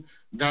even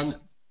than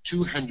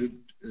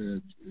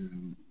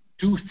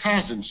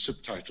 2,000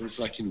 subtitles,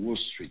 like in Wall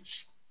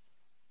Street.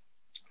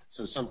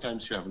 So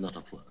sometimes you have a lot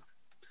of work,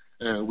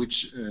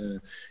 which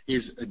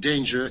is a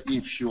danger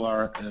if you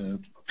are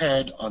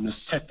paid on a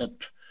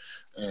setup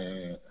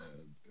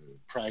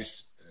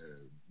price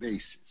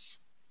basis.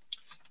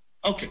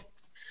 Okay,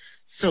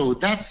 so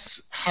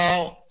that's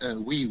how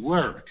we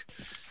work.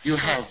 You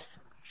have...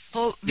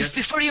 Paul, yes?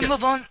 Before you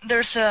move on,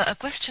 there's a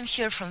question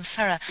here from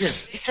Sarah.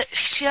 Yes.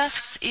 She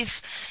asks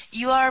if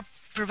you are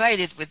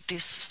provided with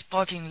this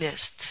spotting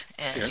list,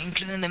 yes.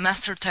 including the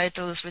master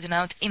titles written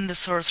out in the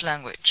source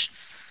language.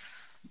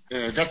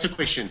 That's the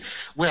question.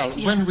 Well,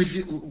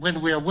 yes.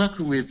 when we are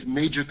working with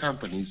major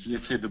companies,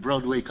 let's say the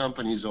Broadway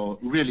companies, or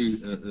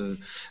really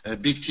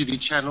big TV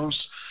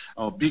channels,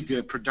 or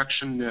big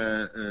production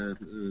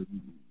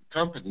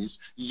companies,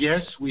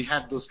 yes, we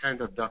have those kind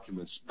of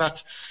documents.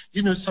 But,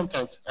 you know,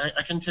 sometimes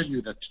I can tell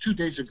you that 2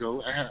 days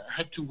ago, I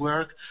had to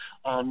work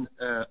on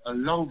the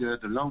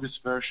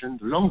longest version,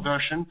 the long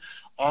version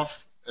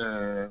of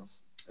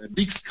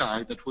Big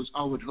Sky, that was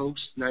Howard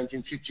Hawks'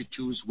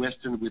 1952's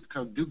Western with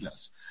Kirk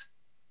Douglas.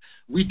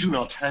 We do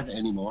not have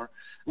anymore.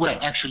 Well,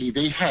 actually,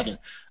 they had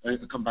a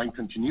combined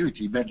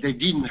continuity, but they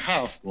didn't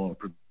have for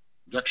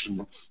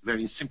production,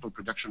 very simple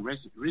production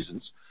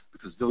reasons,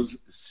 because those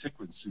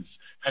sequences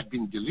had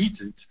been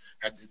deleted,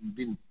 had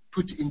been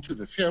put into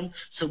the film,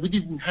 so we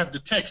didn't have the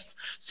text.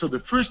 So the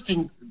first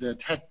thing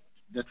that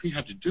we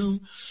had to do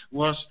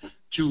was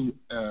to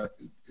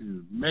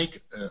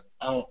make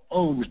our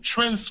own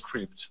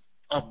transcript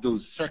of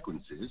those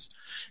sequences,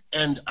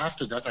 and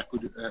after that I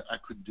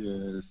could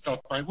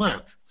start my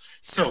work.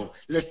 So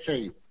let's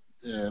say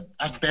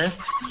at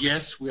best,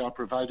 yes, we are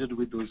provided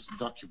with those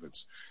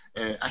documents.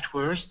 At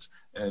worst,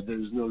 there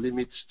is no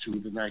limit to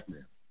the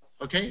nightmare.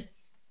 Okay?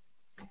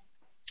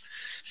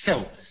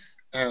 So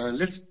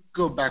let's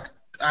go back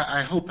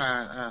I hope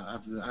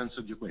I've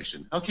answered your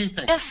question. Okay,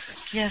 thanks.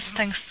 Yes, yes,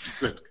 thanks.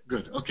 Good,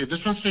 good. Okay, the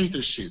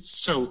translator sheet.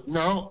 So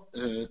now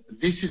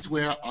this is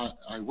where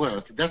I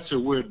work. That's a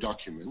Word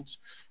document.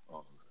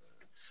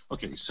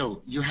 Okay,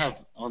 so you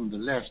have on the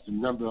left the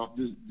number of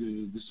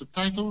the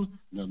subtitle,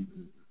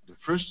 the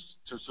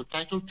first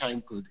subtitle,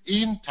 time code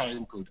in,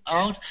 time code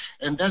out,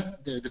 and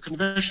that the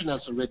conversion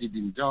has already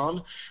been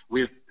done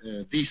with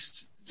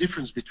this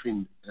difference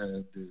between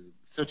the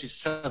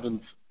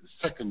 37th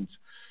second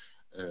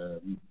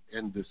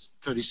and the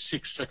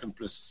 36 second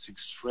plus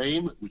 6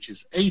 frame, which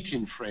is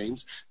 18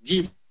 frames,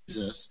 gives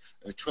us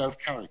 12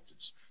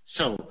 characters.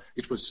 So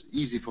it was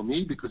easy for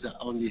me because I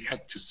only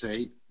had to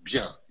say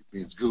bien, it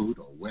means good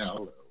or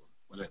well or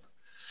whatever.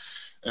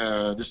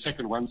 The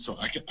second one, so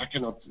I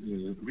cannot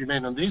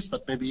remain on this,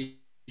 but maybe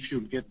if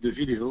you get the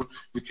video,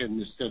 you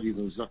can study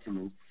those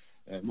documents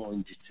more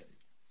in detail.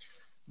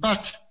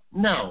 But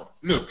now,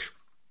 look,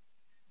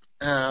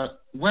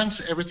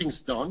 once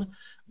everything's done,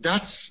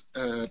 that's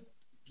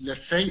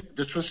let's say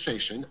the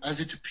translation as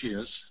it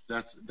appears.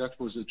 That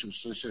was a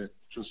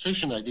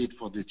translation I did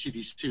for the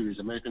TV series,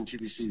 American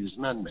TV series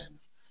Man Men,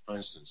 for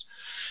instance.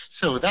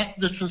 So that's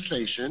the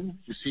translation.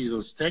 You see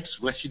those texts.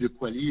 Voici de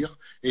quoi lire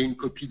et une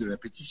copie de la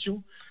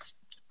pétition.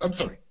 I'm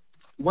sorry.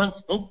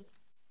 Once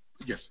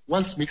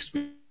mixed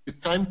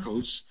with time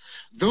codes,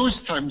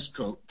 those time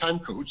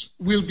codes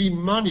will be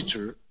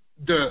monitored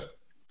the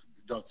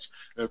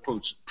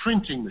quotes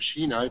printing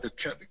machine, either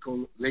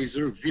chemical,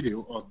 laser,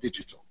 video, or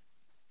digital.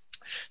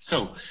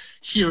 So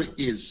here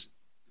is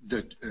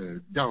the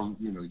down,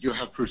 you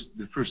have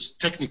the first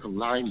technical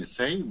line, let's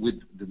say,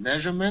 with the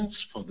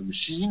measurements for the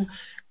machine,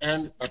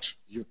 but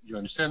you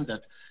understand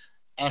that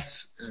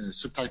as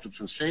subtitle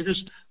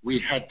translators, we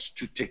had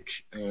to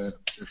take a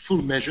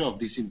full measure of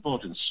this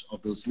importance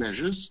of those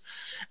measures,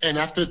 and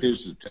after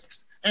there's the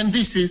text. And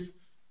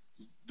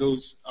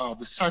those are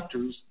the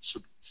subtitles,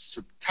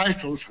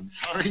 I'm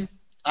sorry,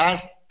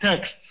 as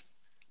text.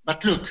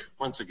 But look,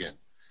 once again,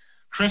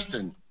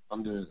 Creston,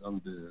 on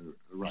the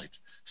right.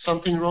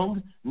 Something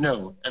wrong?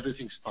 No,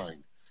 everything's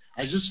fine.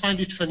 I just find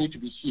it funny to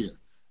be here.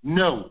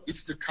 No,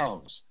 it's the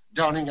cows.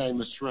 Darling, I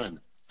must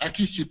run. I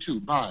kiss you too,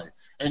 bye.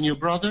 And your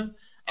brother?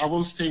 I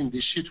will stay in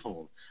this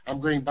shithole. I'm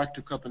going back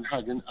to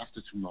Copenhagen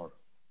after tomorrow.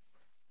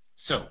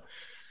 So,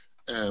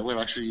 well,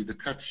 actually, the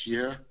cut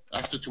here,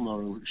 after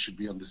tomorrow, should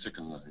be on the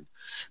second line.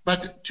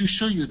 But to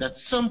show you that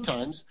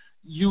sometimes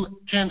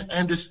you can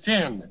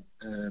understand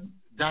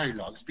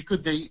dialogues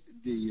because they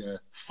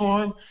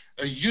form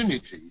a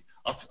unity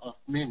of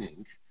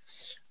meaning.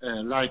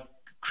 Like,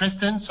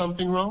 Creston,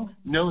 something wrong?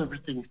 No,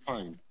 everything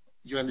fine.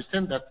 You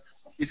understand that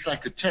it's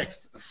like a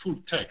text, a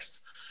full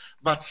text.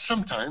 But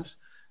sometimes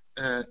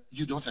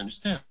you don't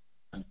understand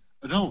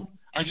at all.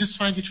 I just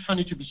find it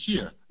funny to be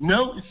here.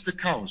 No, it's the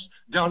cows.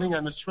 Darling,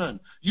 I must run.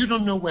 You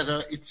don't know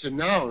whether it's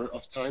an hour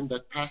of time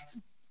that passed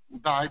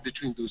by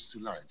between those two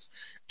lines.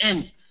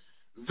 And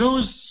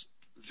those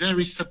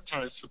very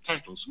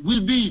subtitles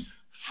will be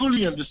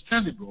fully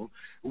understandable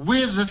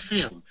with the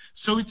film.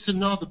 So it's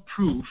another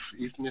proof,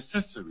 if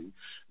necessary,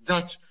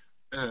 that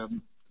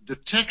the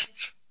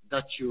text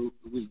that you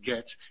will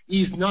get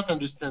is not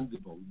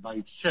understandable by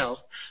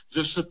itself.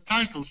 The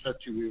subtitles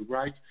that you will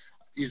write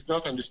are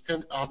not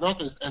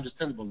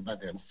understandable by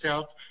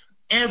themselves.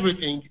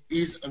 Everything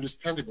is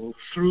understandable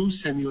through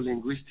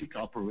semiolinguistic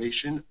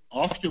operation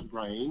of your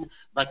brain,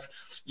 but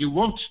you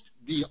won't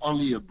be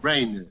only a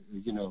brain,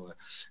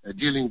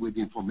 dealing with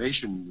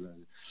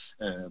information,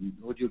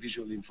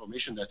 audiovisual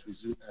information that we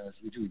do,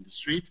 as we do in the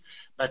street,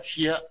 but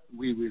here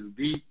we will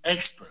be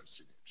experts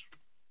in it.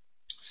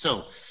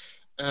 So,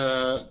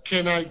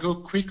 can I go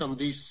quick on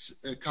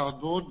this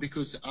cardboard,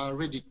 because I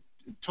already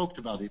talked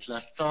about it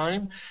last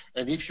time,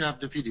 and if you have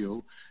the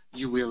video,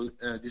 you will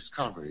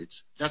discover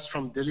it. That's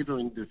from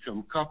delivering the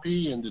film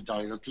copy and the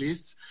dialogue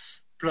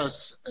lists,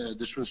 plus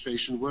the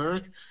translation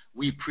work.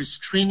 We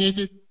pre-screen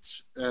it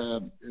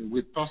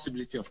with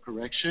possibility of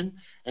correction,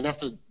 and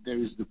after there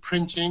is the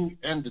printing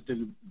and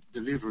the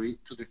delivery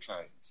to the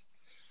client.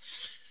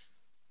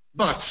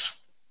 But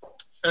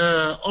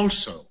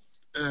also,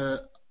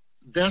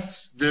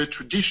 that's the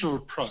traditional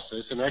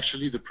process, and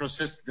actually the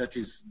process that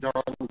is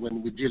done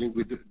when we're dealing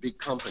with big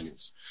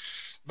companies.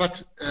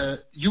 But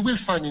you will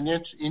find in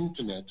the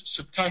internet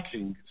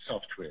subtitling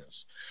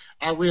softwares.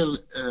 I will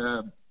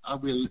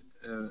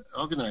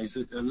organize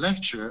a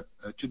lecture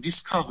to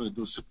discover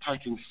those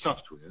subtitling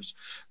softwares.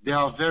 They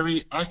are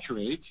very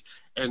accurate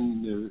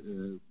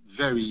and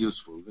very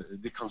useful.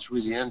 They come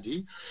really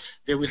handy.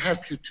 They will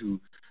help you to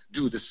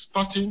do the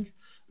spotting,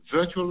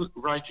 virtual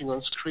writing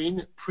on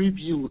screen,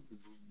 viewing,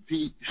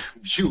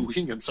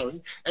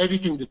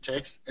 editing the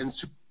text, and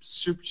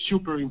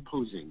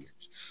superimposing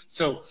it.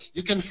 So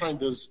you can find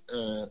those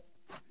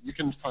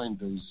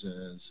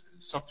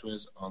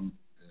softwares on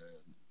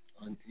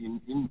on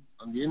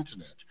the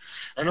internet.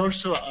 And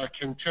also I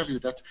can tell you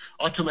that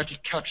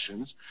automatic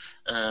captions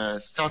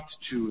start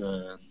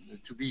to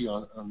be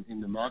in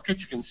the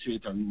market. You can see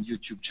it on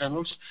YouTube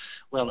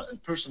channels. Well,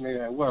 personally,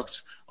 I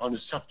worked on a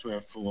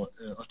software for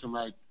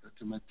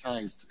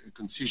automatized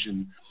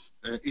concision.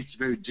 It's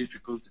very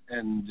difficult,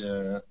 and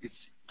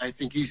it's, I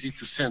think, easy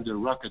to send a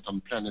rocket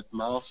on planet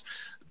Mars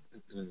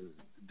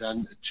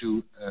than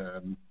to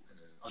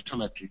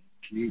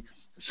automatically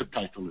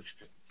subtitle a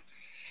thing.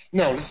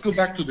 Now, let's go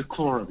back to the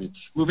core of it.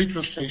 Movie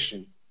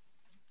translation.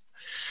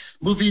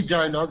 Movie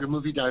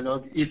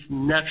dialogue is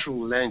natural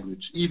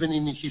language. Even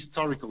in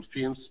historical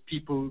films,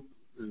 people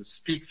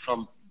speak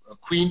from a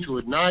queen to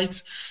a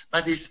knight,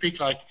 but they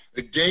speak like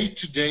a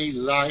day-to-day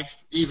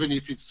life, even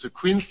if it's a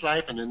queen's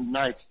life and a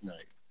knight's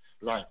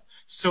life.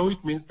 So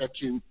it means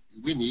that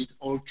we need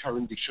all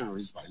current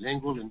dictionaries,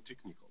 bilingual and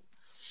technical.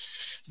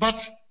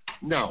 But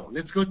now,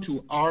 let's go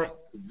to our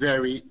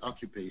very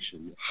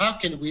occupation. How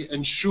can we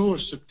ensure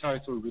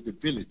subtitle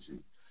readability?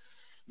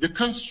 The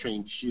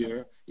constraint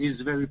here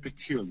is very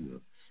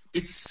peculiar.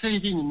 It's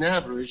saving an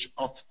average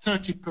of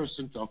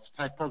 30% of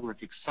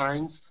typographic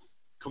signs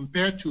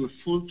compared to a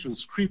full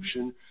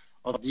transcription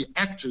of the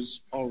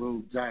actor's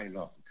oral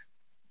dialogue.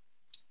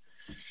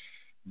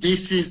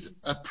 This is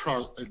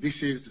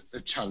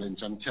a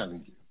challenge, I'm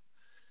telling you.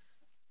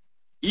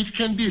 It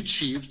can be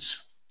achieved.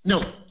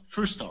 No,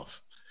 first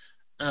off,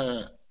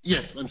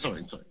 yes, I'm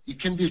sorry. It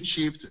can be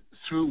achieved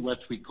through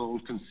what we call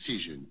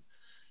concision.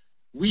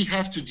 We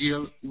have to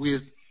deal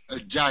with a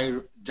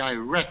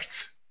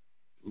direct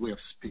way of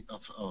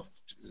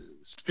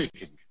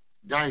speaking,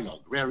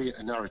 dialogue, rarely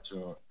a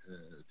narrator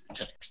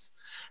text.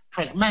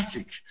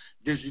 Pragmatic,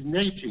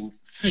 designating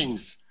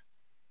things,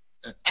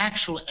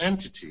 actual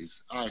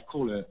entities. I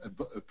call a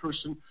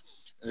person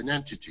an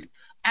entity.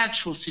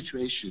 Actual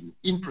situation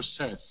in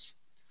process.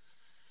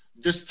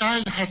 The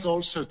style has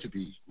also to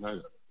be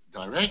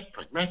direct,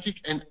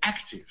 pragmatic, and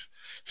active,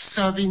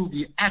 serving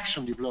the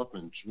action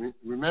development.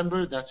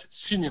 Remember that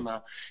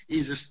cinema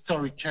is a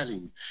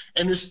storytelling,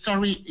 and a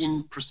story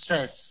in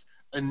process,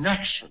 an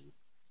action.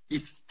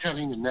 It's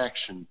telling an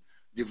action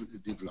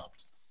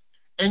developed.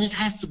 And it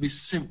has to be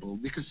simple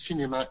because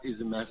cinema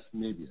is a mass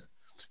media.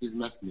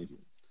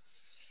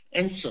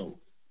 And so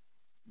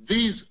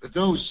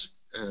those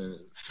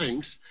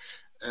things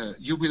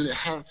you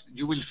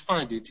will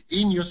find it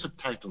in your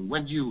subtitle.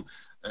 When you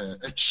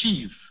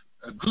achieve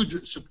a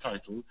good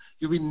subtitle,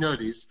 you will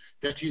notice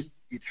that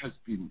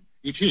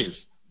it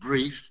is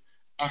brief,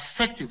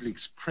 effectively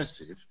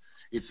expressive,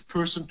 it's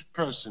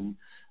person-to-person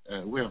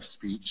way of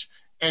speech,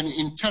 and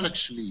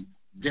intellectually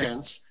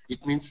dense.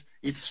 It means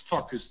it's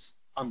focused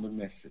on the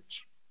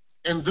message.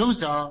 And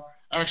those are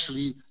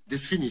actually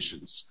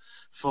definitions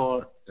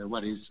for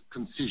what is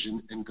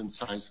concision and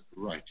concise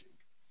writing.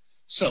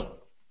 So,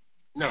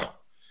 now,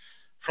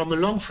 from a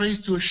long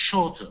phrase to a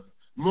shorter,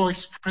 more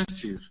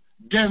expressive,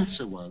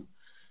 denser one,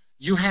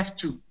 you have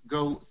to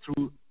go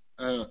through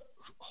a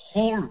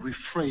whole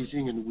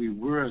rephrasing and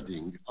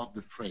rewording of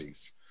the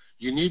phrase.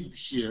 You need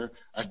here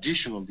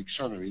additional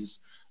dictionaries,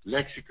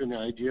 lexicon,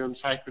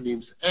 idioms,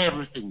 hypernyms,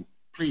 everything,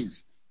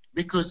 please,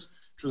 because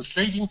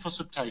translating for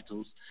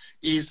subtitles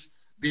is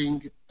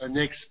being an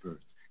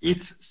expert.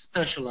 It's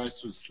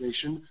specialized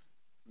translation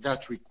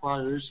that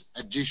requires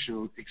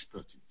additional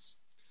expertise.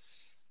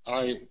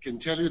 I can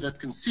tell you that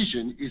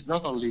concision is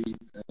not only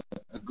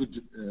a good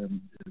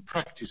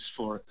practice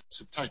for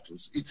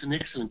subtitles, it's an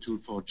excellent tool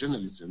for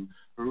journalism,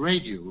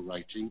 radio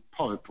writing,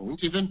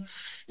 PowerPoint, even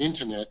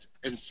internet,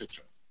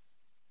 etc.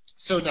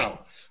 So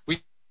now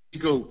we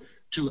go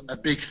to a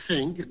big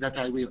thing that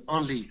I will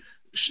only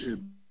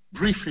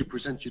briefly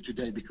present you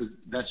today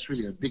because that's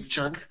really a big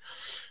chunk.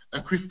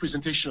 A brief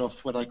presentation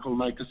of what I call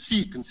my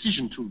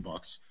concision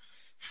toolbox.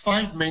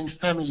 5 main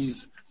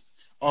families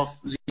of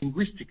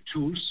linguistic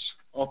tools,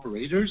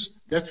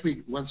 operators, that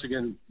we, once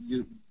again,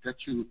 will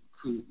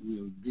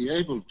be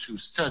able to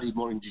study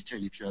more in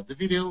detail if you have the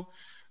video.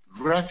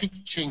 Graphic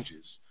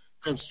changes,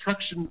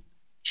 construction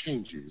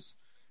changes,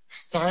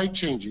 style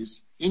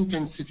changes,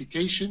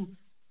 intensification,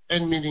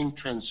 and meaning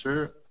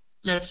transfer.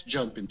 Let's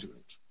jump into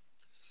it.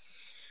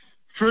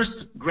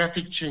 First,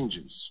 graphic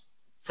changes.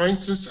 For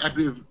instance,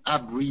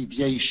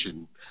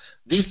 abbreviation.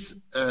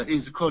 This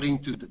is according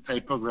to the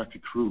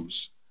typographic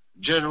rules.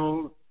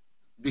 General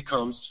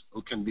becomes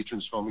or can be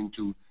transformed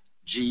into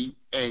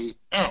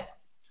GAL.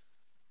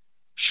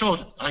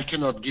 Short, I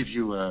cannot give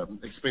you an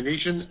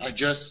explanation. I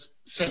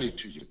just send it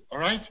to you. All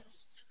right?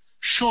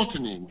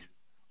 Shortening.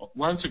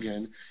 Once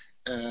again,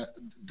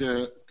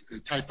 the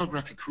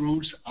typographic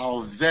rules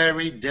are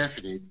very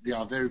definite. They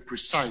are very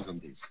precise on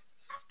this.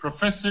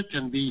 Professor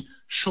can be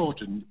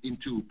shortened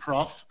into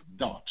prof.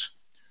 dot.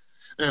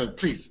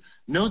 Please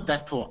note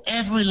that for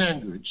every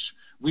language,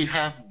 we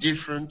have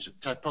different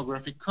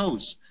typographic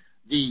codes.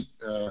 The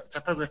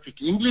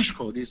typographic English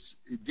code is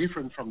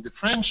different from the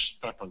French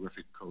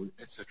typographic code,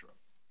 etc.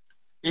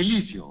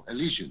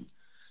 Elision,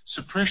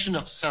 suppression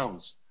of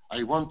sounds.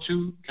 I want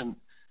to can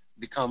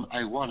become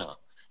I wanna.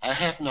 I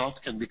have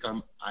not can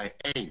become I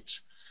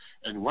ain't.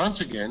 And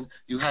once again,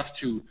 you have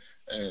to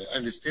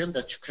understand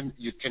that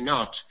you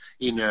cannot,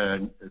 in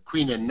a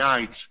Queen and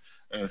Knight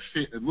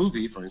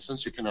movie, for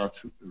instance, you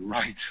cannot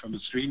write on the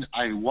screen,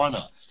 I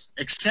wanna,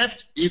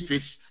 except if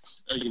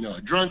it's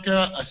a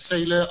drunkard, a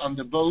sailor on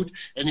the boat,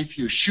 and if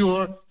you're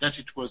sure that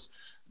it was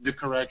the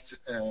correct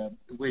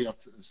way of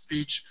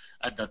speech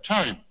at that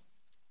time.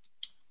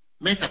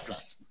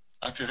 Metaplasm,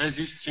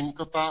 apheresis,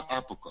 syncopa,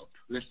 apocope.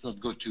 Let's not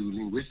go to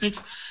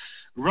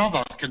linguistics.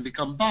 Robot can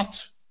become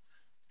bot.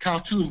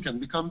 Cartoon can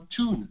become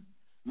tune.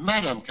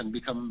 Madam can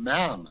become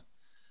ma'am.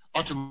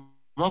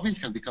 Automobile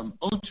can become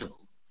auto.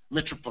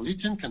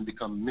 Metropolitan can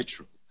become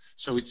metro.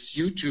 So it's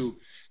you to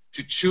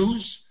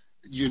choose.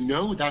 You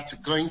know that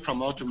going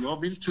from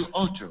automobile to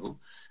auto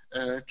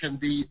can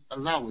be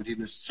allowed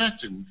in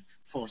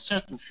for a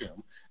certain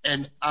film,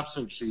 and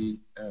absolutely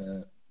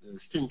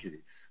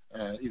stinky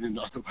in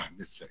another one,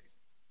 let's say.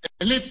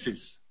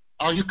 Ellipsis.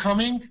 Are you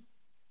coming?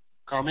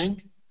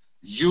 Coming.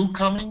 You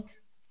coming?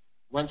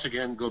 Once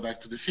again, go back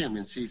to the film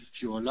and see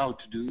if you're allowed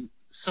to do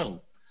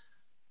so.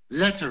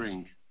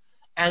 Lettering.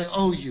 I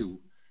owe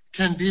you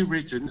can be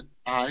written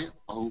I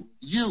owe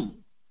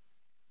you.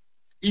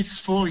 It's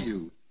for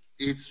you.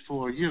 It's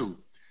for you.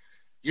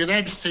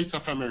 United States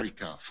of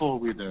America, 4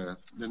 with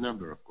the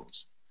number, of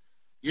course.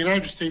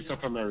 United States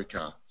of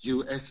America,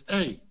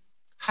 USA.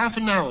 Half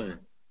an hour,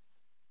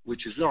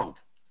 which is long.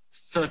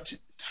 30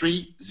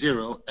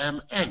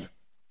 MN.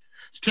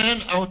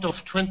 10 out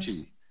of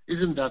 20.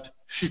 Isn't that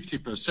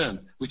 50%,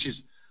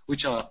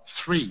 which are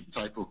 3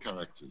 typo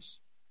characters?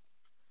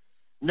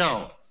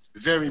 Now,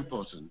 very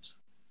important.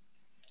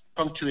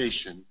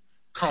 Punctuation,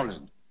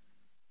 colon.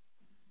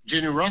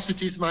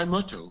 Generosity is my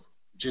motto.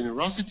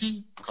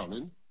 Generosity,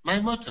 colon, my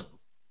motto.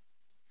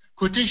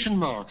 Quotation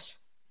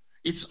marks.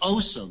 It's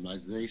awesome,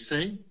 as they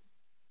say.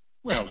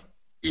 Well,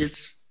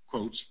 it's,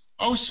 quotes,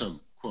 awesome,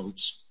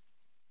 quotes.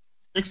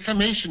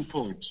 Exclamation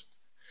point.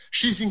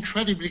 She's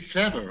incredibly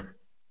clever.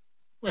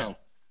 Well,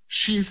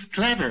 she's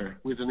clever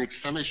with an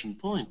exclamation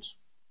point.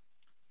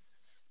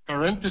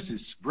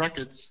 Parenthesis,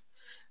 brackets.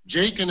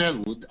 Jake and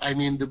Elwood, I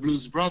mean the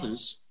Blues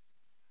Brothers.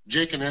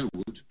 Jake and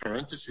Elwood,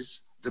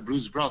 parenthesis, the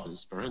Blues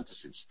Brothers,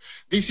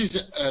 parenthesis. This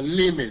is a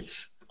limit,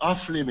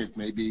 off limit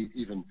maybe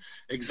even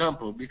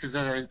example, because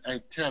I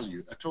told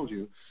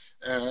you,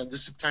 the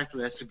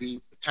subtitle has to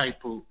be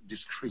typo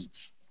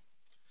discrete.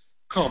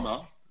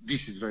 Comma,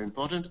 this is very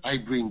important. I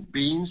bring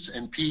beans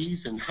and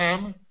peas and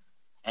ham.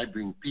 I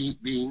bring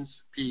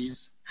beans,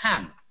 peas,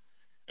 ham.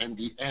 And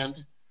the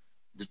end,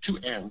 the 2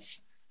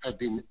 ends have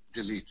been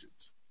deleted.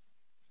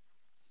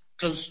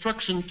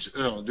 Construction,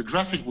 the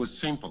graphic was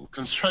simple.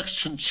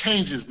 Construction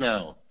changes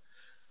now.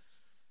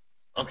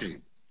 Okay,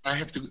 I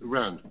have to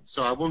run,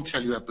 so I won't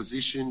tell you a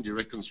position,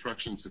 direct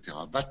construction,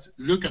 etc. But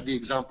look at the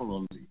example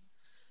only.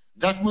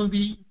 That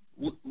movie,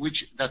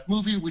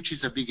 which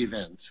is a big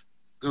event,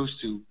 goes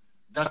to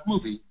that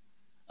movie,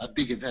 a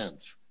big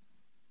event.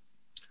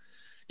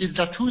 Is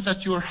that true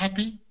that you are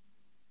happy?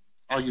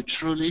 Are you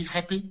truly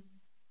happy?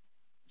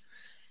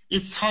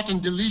 It's hot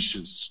and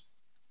delicious.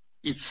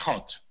 It's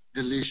hot,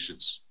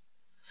 delicious.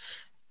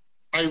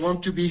 I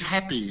want to be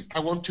happy.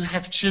 I want to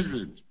have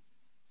children.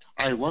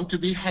 I want to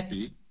be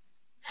happy,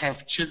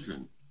 have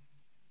children.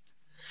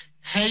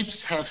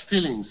 Apes have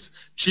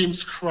feelings.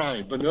 Chimps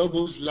cry.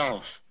 Bonobos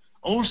laugh.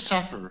 All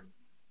suffer.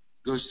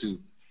 Goes to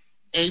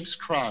apes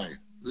cry,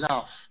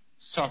 laugh,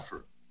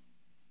 suffer.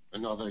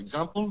 Another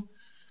example.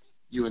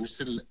 You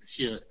understand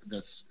here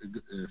that's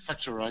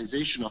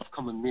factorization of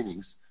common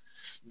meanings.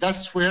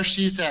 That's where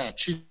she's at.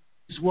 She's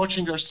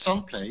watching her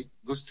son play.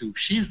 Goes to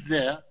she's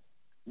there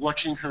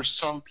watching her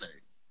son play.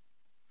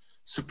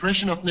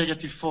 Suppression of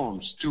negative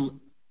forms to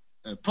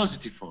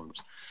positive forms.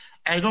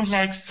 I don't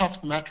like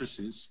soft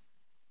mattresses.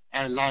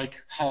 I like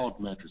hard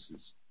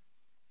mattresses.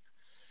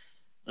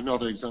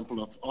 Another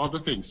example of other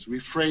things,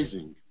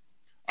 rephrasing.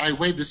 I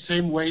weigh the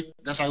same weight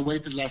that I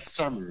weighed last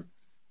summer.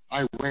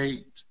 I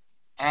weighed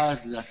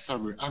as last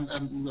summer.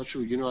 I'm not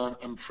sure, you know,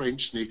 I'm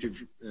French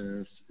native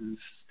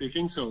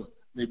speaking, so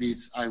maybe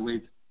it's I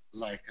weighed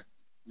like,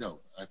 no,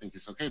 I think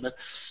it's okay, but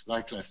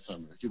like last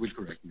summer. You will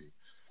correct me.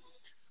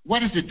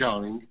 What is it,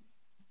 darling?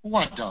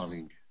 What,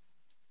 darling?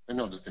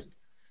 Another thing.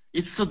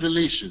 It's so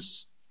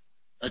delicious.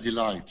 A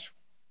delight.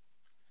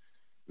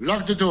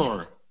 Lock the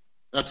door.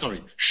 I'm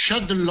sorry.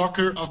 Shut the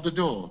locker of the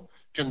door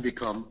can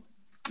become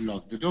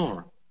lock the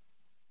door.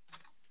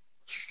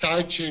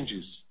 Style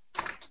changes.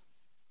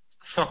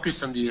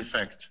 Focus on the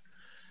effect.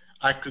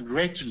 I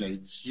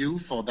congratulate you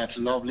for that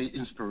lovely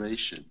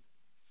inspiration.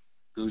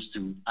 Goes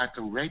to I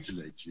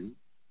congratulate you.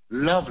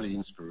 Lovely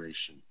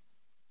inspiration.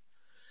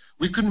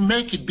 We couldn't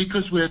make it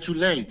because we're too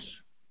late.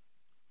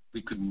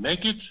 We couldn't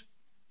make it.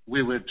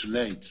 We were too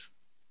late.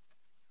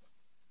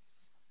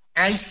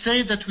 I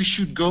say that we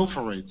should go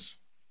for it.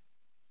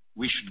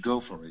 We should go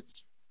for it.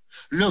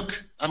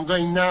 Look, I'm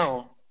going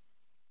now.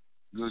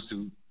 Goes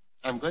to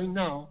I'm going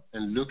now.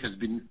 And look has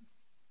been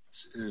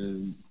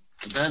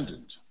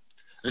abandoned.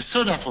 A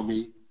soda for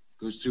me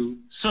goes to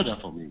soda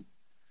for me.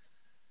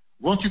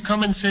 Won't you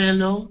come and say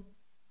hello?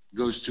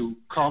 Goes to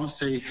come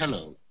say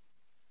hello.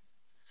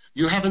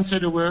 You haven't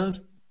said a word,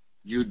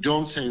 you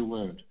don't say a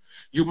word.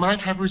 You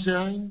might have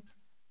resigned,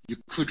 you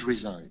could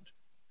resign.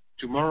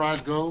 Tomorrow I'll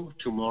go,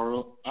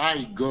 tomorrow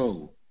I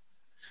go.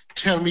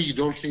 Tell me you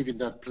don't live in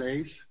that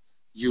place,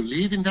 you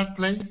live in that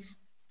place?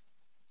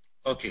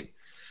 Okay,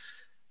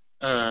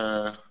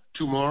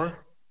 2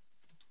 more.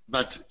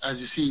 But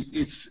as you see,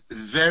 it's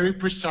very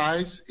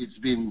precise. It's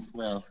been,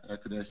 well, how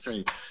could I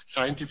say,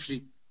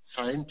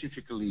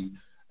 scientifically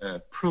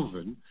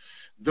proven.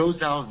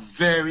 Those are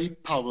very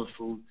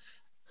powerful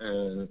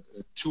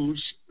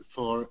tools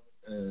for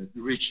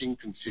reaching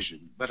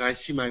concision. But I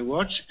see my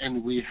watch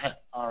and we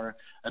are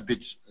a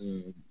bit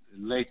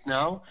late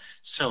now.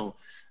 So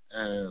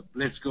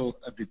let's go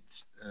a bit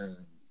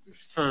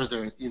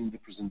further in the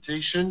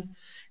presentation.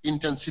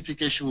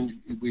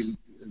 Intensification will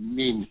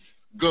mean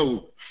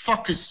go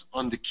focus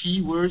on the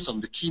key words,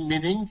 on the key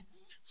meaning.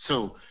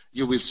 So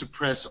you will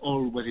suppress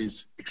all what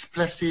is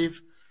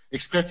expletive,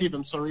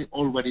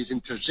 all what is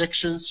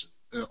interjections,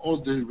 all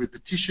the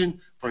repetition.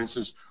 For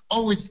instance,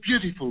 oh, it's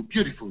beautiful,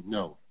 beautiful.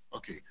 No,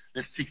 okay,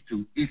 let's stick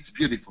to it's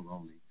beautiful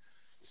only.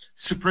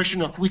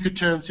 Suppression of weaker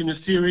terms in a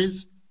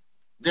series.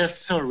 They're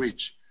so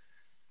rich.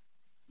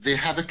 They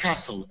have a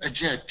castle, a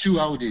jet, 2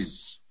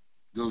 Audis.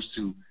 Goes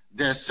to,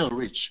 they're so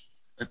rich.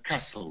 A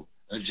castle,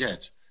 a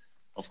jet.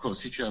 Of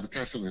course, if you have a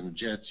castle and a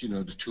jet, you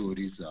know, the 2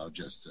 Audis are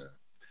just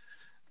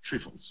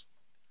trifles.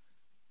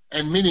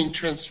 And meaning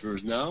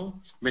transfers now.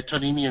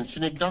 Metonymy and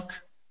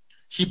synecdoche.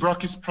 He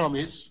broke his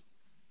promise.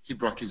 He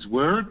broke his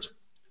word.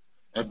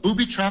 A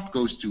booby trap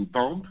goes to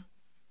bomb.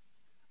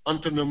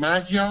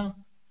 Antonomasia,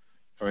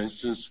 for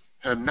instance,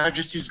 Her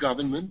Majesty's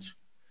government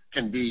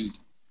can be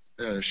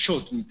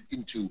shortened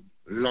into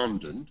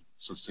London,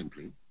 so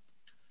simply.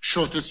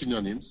 Shorter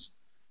synonyms.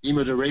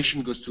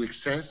 Immoderation goes to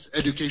excess.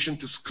 Education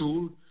to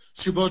school.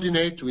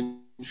 Subordinate to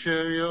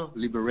inferior.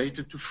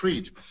 Liberated to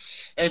freed.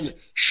 And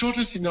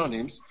shorter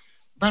synonyms,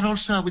 but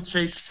also I would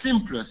say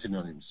simpler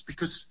synonyms,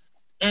 because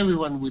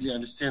everyone will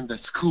understand that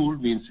school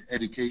means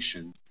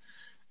education.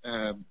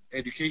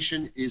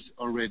 Education is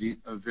already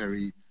a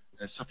very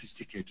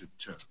sophisticated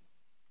term.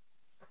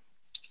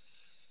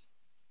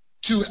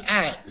 To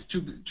add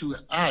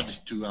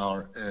to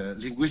our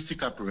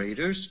linguistic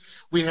operators,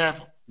 we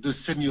have the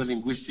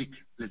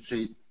semiolinguistic, let's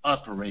say,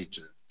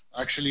 operator.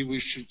 Actually, we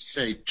should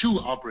say 2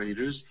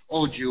 operators,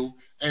 audio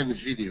and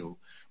video,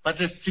 but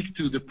let's stick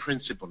to the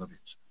principle of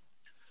it.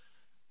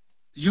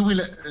 You will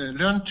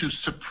learn to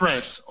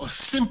suppress or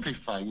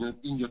simplify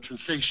in your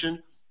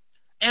translation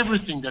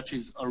everything that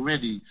is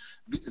already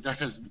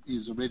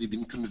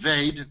been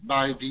conveyed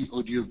by the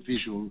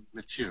audiovisual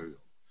material.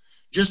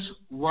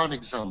 Just one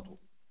example.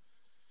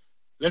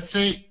 Let's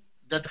say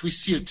that we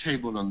see a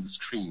table on the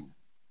screen.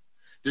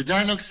 The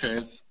dialogue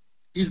says,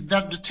 "Is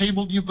that the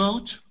table you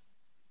bought?"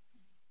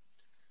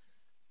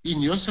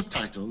 In your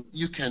subtitle,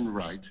 you can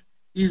write,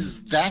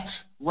 "Is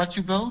that what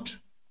you bought?"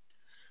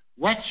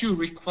 What you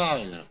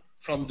require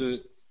from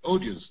the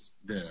audience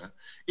there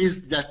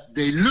is that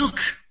they look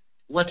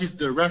what is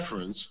the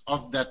reference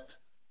of that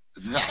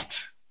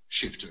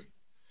shifter.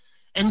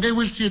 And they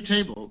will see a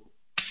table,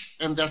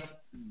 and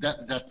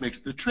that makes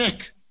the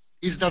trick.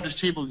 Is that the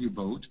table you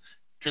bought?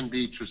 Can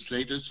be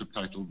translated,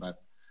 subtitled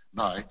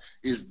by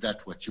is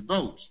that what you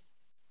bought?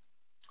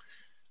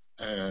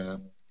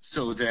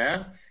 So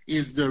there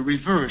is the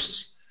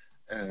reverse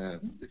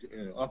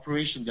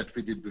operation that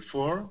we did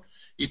before.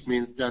 It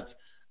means that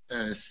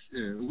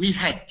we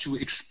had to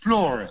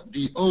explore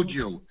the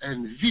audio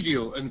and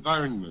video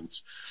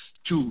environment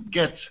to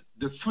get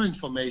the full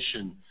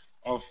information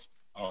of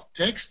our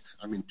text,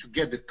 I mean, to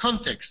get the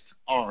context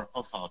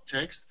of our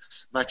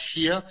text, but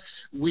here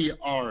we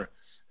are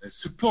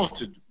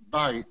supported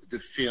by the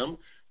film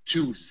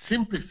to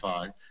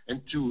simplify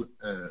and to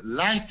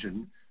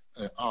lighten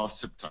our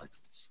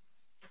subtitles.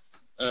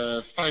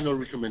 Final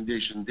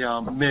recommendation, there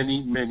are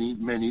many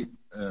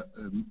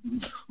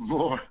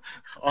more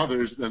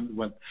others than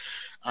what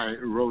I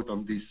wrote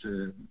on this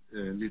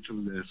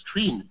little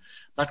screen,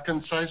 but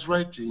concise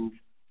writing,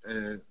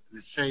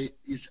 let's say,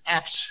 is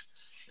apt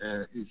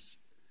is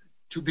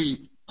to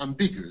be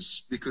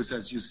ambiguous, because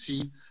as you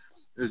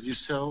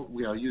saw,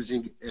 we are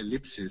using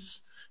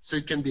ellipses. So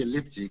it can be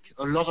elliptic.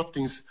 A lot of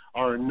things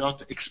are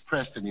not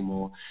expressed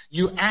anymore.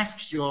 You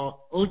ask your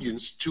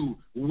audience to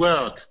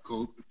work,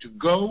 to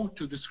go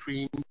to the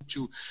screen,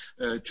 to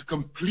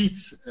complete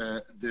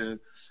the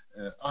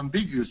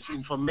ambiguous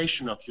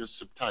information of your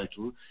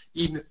subtitle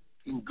in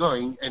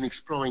going and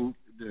exploring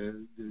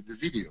the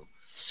video.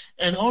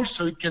 And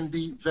also it can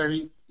be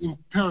very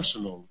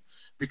impersonal,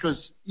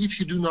 because if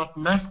you do not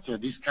master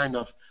this kind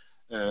of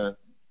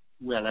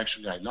well,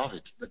 actually, I love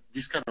it, but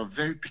this kind of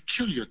very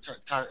peculiar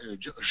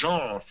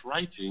genre of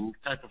writing,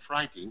 type of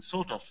writing,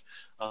 sort of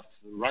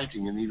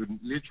writing and even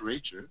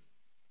literature,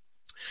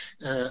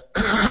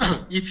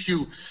 if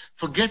you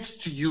forget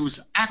to use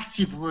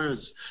active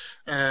words,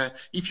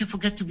 if you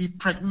forget to be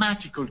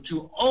pragmatical,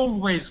 to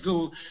always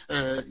go,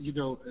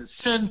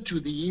 send to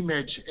the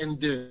image and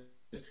the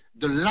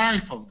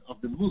life of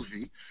the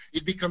movie,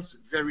 it becomes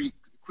very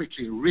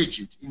quickly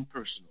rigid,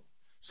 impersonal.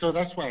 So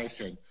that's why I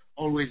said,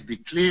 always be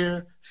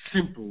clear,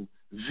 simple,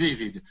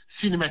 vivid,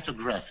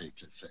 cinematographic,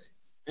 let's say.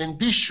 And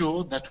be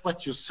sure that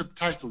what your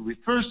subtitle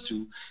refers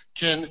to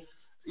can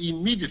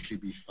immediately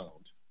be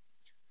found.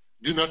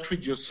 Do not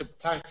treat your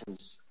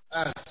subtitles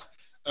as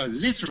a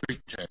literary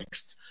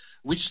text,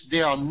 which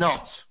they are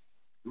not.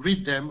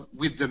 Read them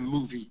with the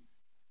movie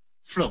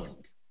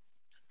flowing.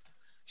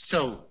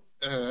 So,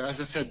 as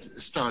I said,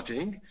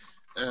 starting,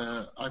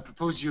 I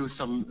propose you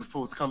some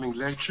forthcoming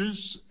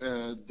lectures.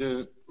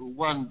 The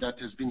one that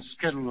has been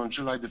scheduled on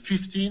July the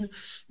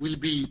 15th will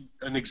be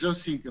an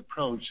exhaustive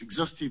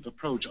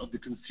approach of the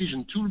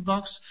concision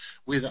toolbox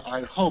with,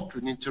 I hope,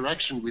 an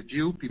interaction with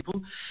you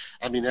people.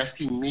 I mean,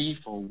 asking me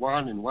for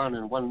one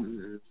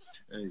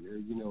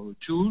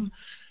tool.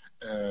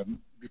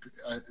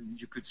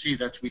 You could see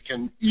that we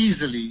can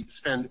easily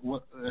spend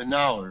an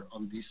hour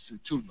on this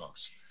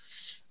toolbox.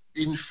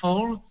 In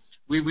fall,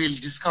 we will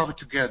discover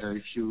together,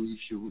 if you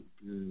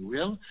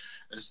will,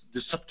 the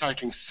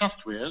subtitling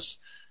softwares,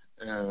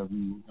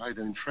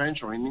 either in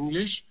French or in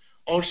English.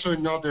 Also,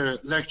 another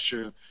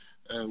lecture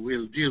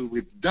will deal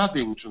with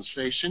dubbing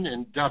translation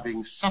and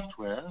dubbing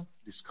software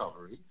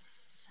discovery.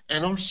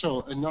 And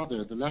also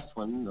another, the last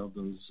one of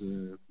those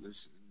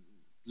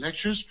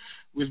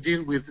lectures will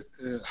deal with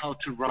how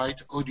to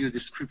write audio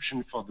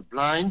description for the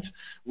blind,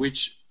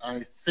 which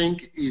I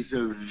think is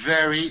a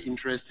very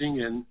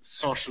interesting and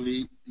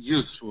socially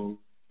useful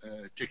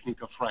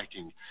technique of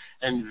writing,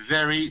 and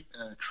very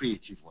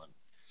creative one.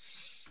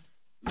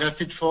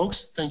 That's it,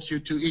 folks. Thank you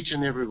to each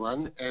and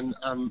everyone, and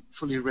I'm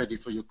fully ready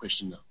for your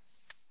question now.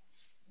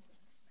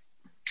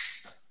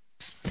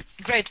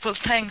 Great, well,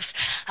 thanks.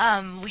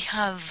 We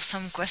have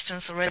some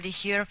questions already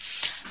here.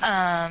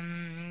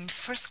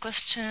 First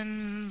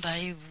question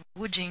by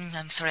Woojing.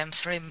 I'm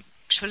sorry,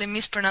 actually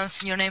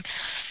mispronouncing your name.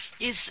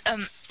 Is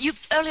you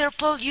earlier,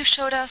 Paul, you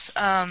showed us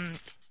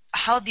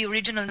how the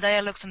original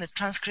dialogues and the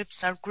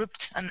transcripts are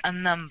grouped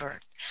and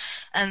numbered,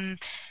 and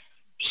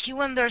he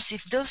wonders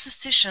if those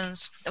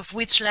decisions of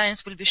which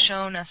lines will be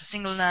shown as a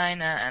single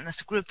line and as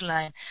a grouped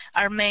line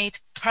are made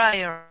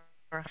prior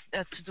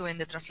to doing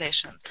the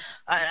translation,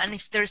 and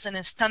if there's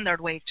a standard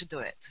way to do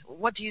it.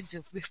 What do you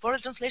do before the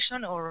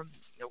translation, or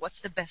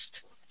what's the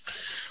best?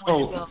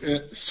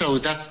 So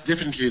that's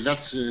definitely,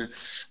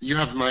 you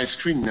have my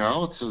screen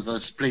now, so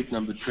that's plate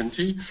number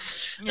 20.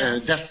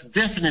 Yes. That's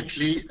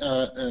definitely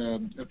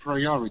a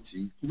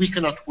priority. We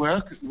cannot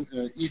work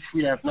if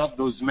we have not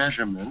those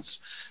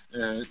measurements.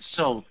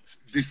 So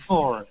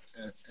before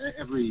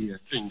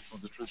everything for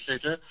the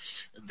translator,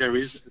 there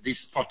is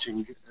this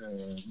spotting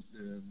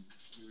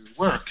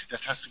work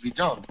that has to be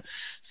done.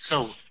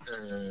 So,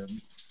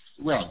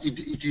 well,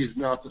 it is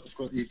not, of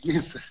course, it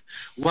means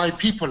why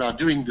people are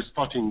doing the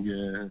spotting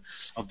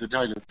of the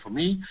dialogue for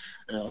me.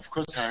 Of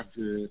course, I have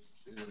the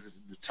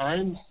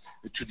time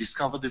to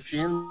discover the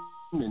film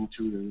and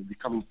to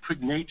become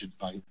impregnated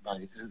by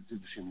the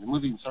film, the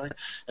movie, I'm sorry,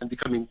 and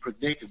become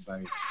impregnated by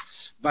it.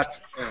 But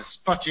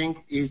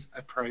spotting is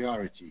a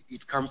priority.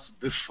 It comes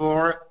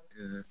before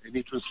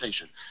any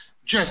translation.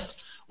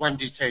 Just one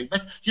detail,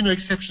 but you know,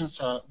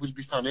 exceptions will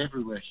be found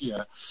everywhere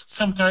here.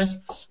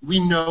 Sometimes we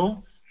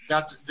know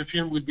that the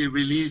film will be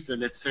released,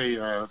 let's say,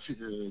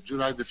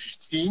 July the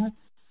 15th,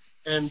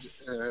 and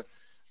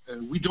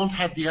we don't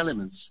have the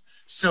elements.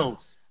 So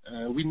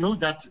we know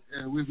that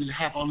we will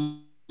have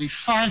only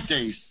 5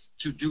 days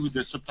to do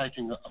the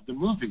subtitling of the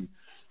movie.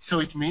 So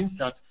it means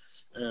that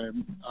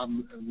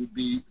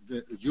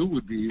you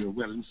would be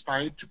well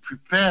inspired to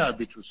prepare a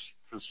bit of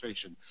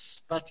translation.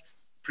 But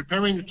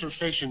preparing the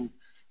translation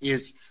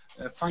is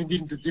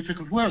finding the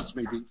difficult words,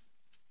 maybe.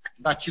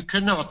 But you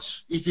cannot,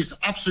 it is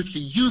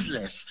absolutely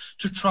useless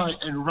to try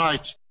and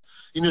write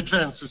in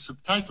advance a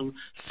subtitle,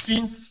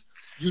 since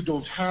you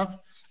don't have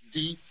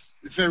the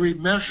very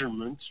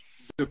measurement,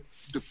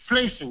 the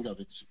placing of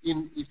it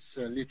in its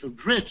little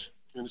grid.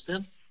 You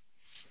understand?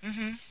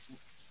 Mm-hmm.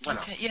 Voilà.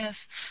 Okay,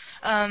 yes.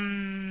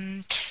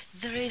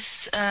 There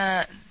is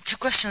 2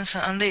 questions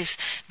on this.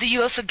 Do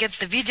you also get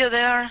the video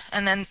there,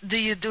 and then do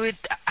you do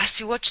it as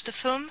you watch the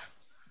film?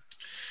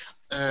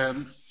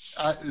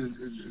 A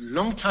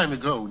long time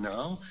ago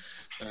now,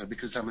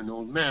 because I'm an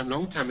old man,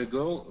 long time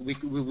ago, we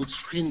would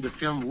screen the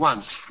film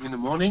once in the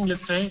morning,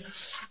 let's say,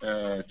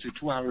 to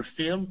 2-hour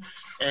film,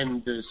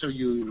 and so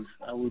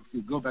I would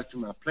go back to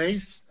my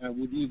place. I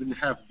would even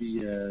have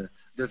the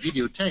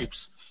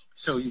videotapes.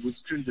 So you would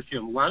screen the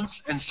film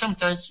once, and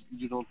sometimes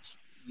you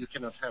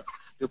cannot have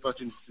the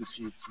opportunity to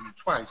see it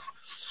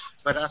twice.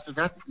 But after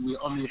that, we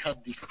only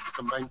had the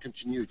combined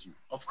continuity.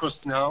 Of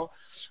course, now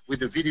with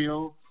the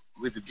video,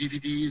 with the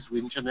DVDs,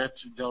 with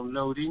internet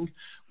downloading,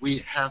 we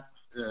have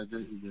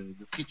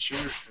the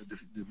picture,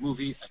 the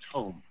movie at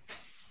home.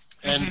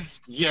 And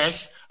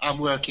yes, I'm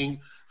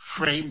working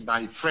frame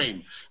by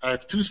frame. I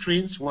have 2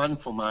 screens, one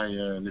for my,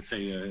 let's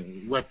say,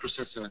 word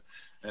processor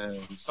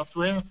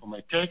software for my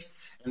text,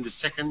 and the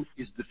second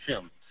is the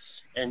film.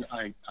 And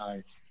I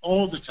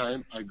all the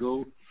time, I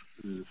go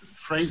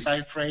phrase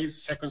by phrase,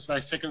 seconds by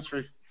seconds,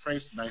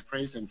 phrase by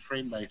phrase, and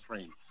frame by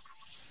frame.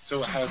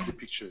 So I have the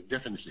picture,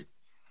 definitely.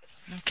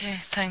 Okay,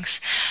 thanks.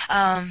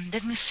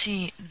 Let me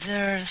see.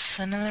 There's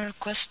another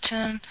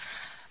question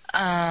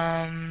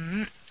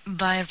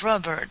by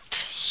Robert.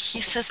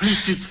 He says,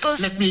 Please,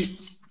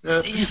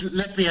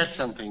 let me add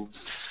something.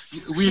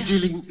 We're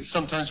dealing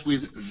sometimes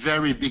with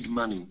very big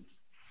money.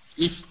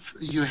 If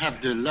you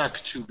have the luck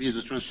to be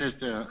the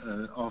translator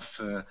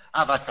of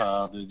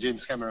Avatar, the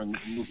James Cameron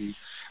movie,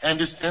 I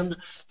understand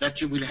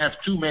that you will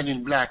have two men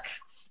in black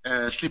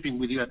sleeping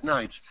with you at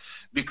night,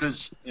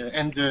 because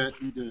and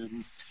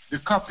the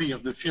copy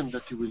of the film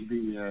that you will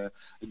be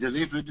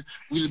delivered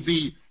will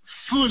be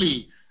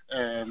fully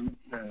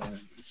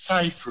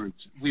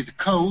ciphered with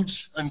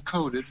codes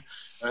encoded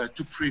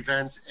to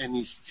prevent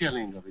any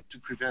stealing of it, to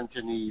prevent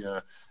any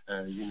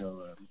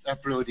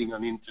uploading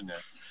on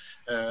internet.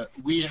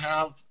 We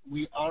are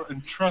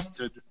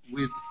entrusted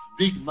with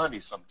big money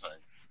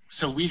sometimes.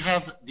 So we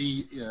have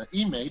the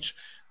image,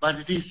 but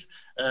it is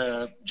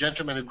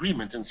gentleman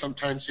agreement and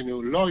sometimes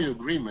lawyer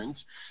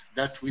agreement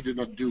that we do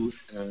not do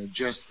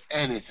just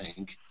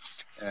anything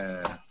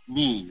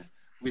mean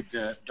with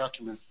the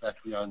documents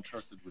that we are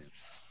entrusted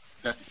with.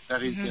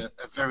 That is a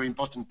very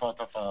important part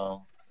of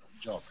our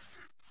job.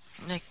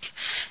 Like,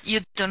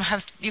 you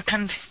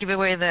can't give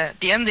away the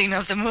ending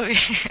of the movie.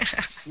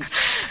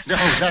 No,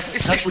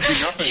 that would be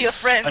nothing. To your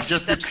friends,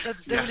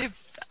 that would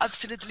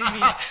absolutely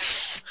mean.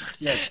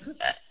 Yes.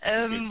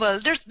 Well,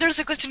 there's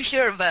a question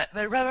here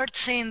by Robert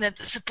saying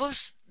that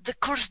suppose the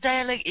course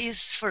dialogue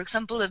is, for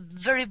example, a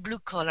very blue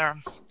collar.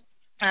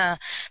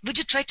 Would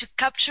you try to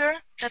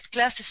capture that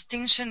class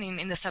distinction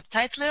in the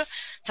subtitle,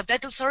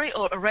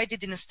 or write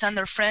it in a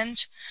standard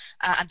French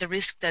at the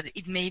risk that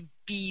it may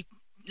be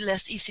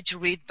less easy to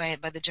read by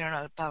the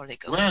general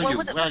public?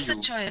 What's the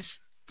choice?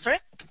 Sorry?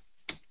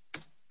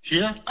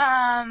 Here?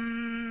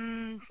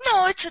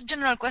 No, it's a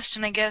general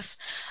question, I guess,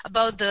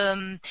 about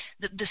the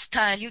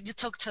style. You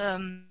talked a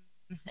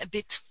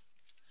bit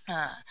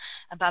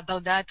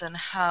about that and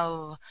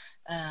how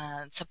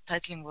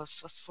subtitling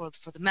was for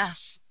the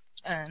mass,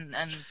 and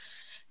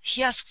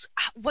he asks,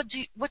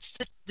 what's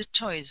the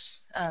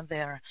choice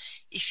there?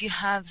 If you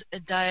have a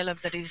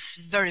dialogue that is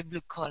very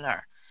blue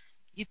collar,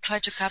 you try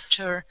to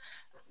capture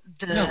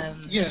the.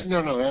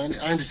 No.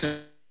 I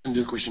understand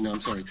the question now. I'm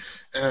sorry.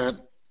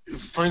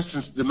 For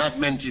instance, the Mad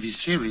Men TV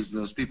series,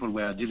 those people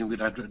were dealing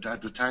with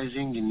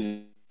advertising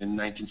in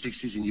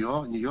 1960s in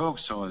New York,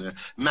 so the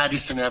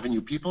Madison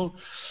Avenue people,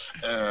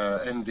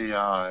 and they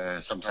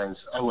are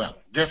sometimes,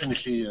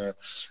 definitely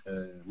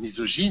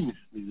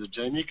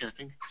misogynic, I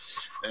think,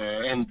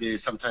 and they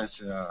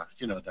sometimes,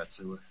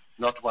 that's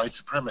not white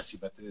supremacy,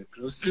 but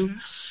close to.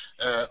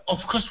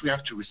 Of course, we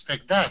have to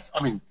respect that.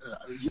 I mean,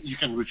 you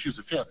can refuse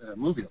a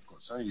movie, of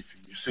course, if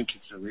you think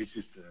it's a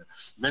racist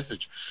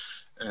message,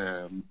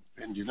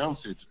 and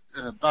denounce it.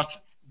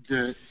 But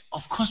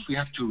of course, we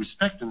have to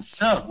respect and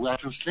serve. We are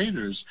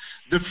translators.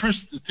 The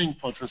first thing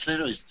for a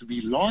translator is to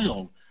be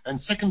loyal, and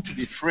second, to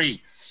be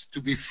free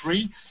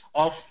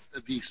of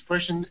the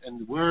expression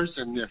and words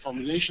and the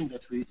formulation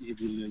that we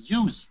will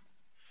use.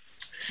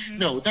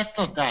 No, that's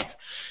not that.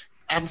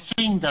 I'm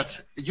saying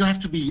that you have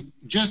to be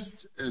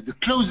just the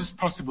closest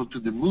possible to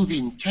the movie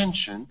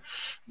intention,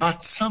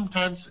 but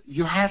sometimes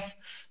you have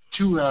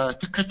to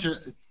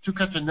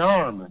cut an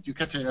arm, you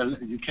cut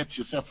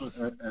yourself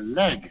a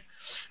leg.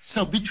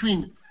 So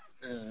between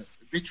a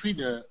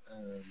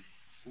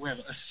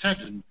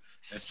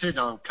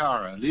sedan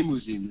car, a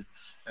limousine,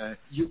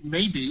 you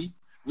maybe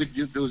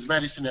with those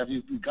Madison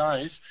Avenue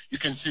guys, you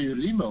can say a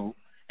limo,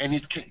 and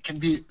it can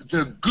be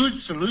the good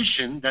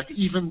solution that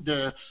even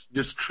the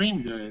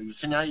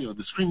scenario,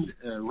 the screen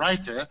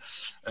writer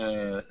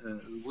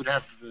would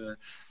have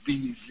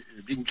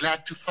been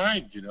glad to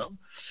find,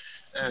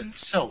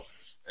 So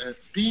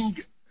being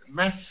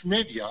mass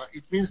media,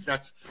 it means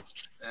that,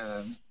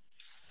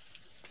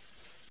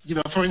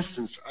 for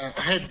instance, I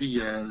had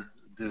the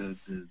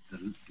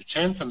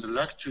chance and the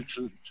luck to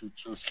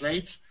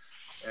translate,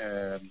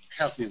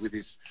 help me with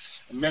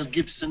this, Mel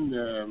Gibson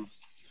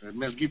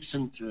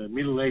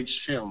middle-aged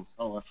film.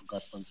 Oh, I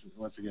forgot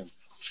once again.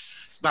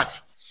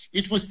 But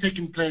it was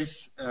taking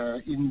place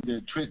in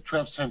the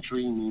 12th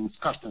century in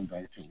Scotland,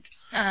 I think.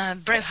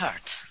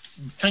 Braveheart.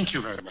 Thank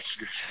you very much.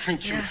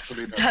 Thank you. Yes,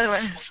 that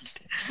one.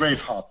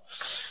 Braveheart.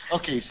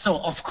 Okay, so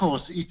of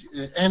course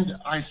and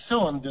I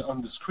saw on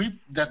the script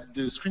that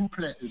the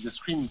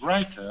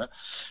screenwriter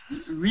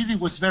really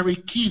was very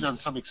keen on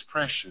some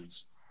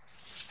expressions.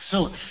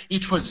 So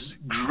it was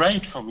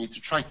great for me to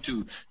try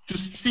to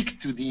stick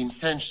to the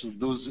intentions,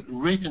 those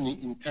written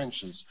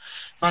intentions.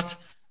 But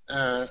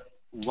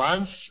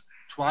once,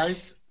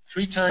 twice,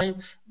 3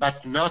 times,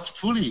 but not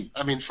fully.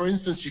 I mean, for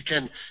instance, you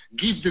can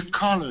give the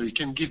color, you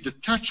can give the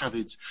touch of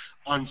it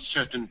on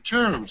certain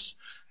terms.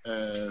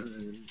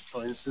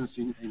 For instance,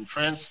 in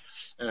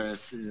France,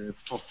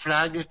 for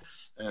flag,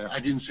 I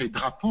didn't say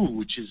drapeau,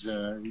 which is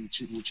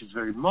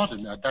very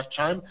modern. At that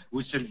time,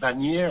 we said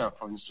bannière,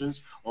 for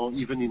instance, or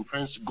even in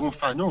French,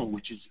 gonfanon,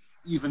 which is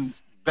even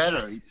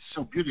better. It's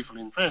so beautiful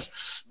in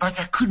France. But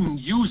I couldn't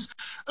use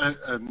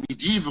a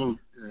medieval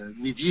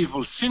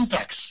medieval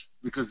syntax,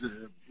 because,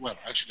 well,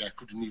 actually I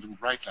couldn't even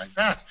write like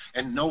that,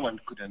 and no one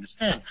could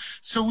understand.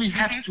 So we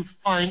have to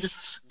find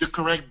the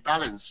correct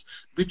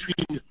balance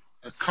between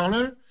a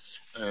color,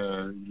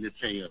 let's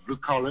say a blue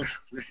collar,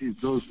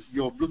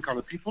 your blue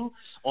collar people,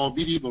 or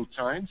medieval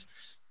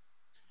times,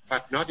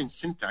 but not in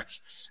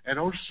syntax, and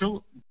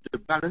also the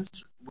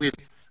balance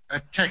with a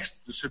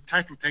text, the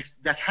subtitle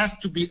text, that has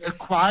to be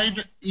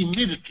acquired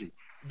immediately,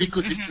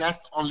 because it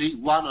lasts only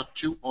 1 or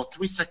 2 or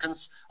 3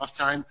 seconds of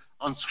time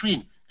on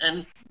screen,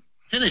 and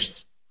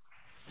finished.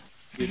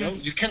 You know,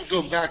 you can't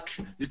go back,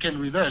 you can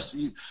reverse,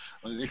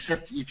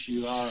 except if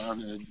you are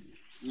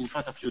in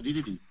front of your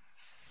DVD.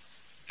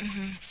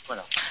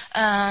 Voilà.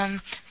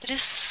 There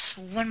is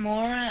one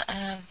more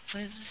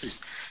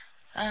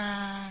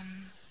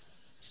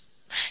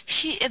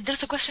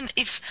there's a question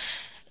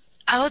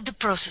about the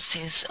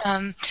processes.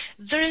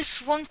 There is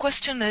one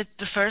question that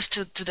refers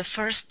to the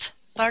first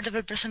part of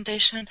the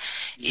presentation.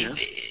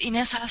 Yes.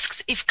 Ines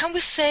asks, can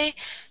we say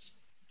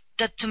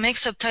that to make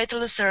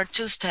subtitles there are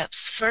 2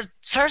 steps?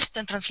 First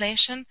the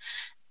translation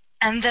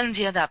and then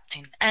the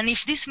adapting. And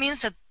if this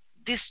means that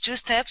these 2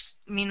 steps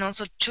mean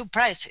also 2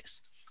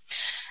 prices.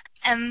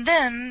 And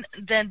then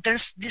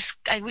there's this,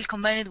 I will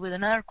combine it with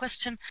another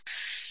question.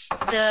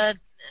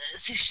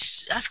 She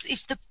asks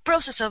if the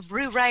process of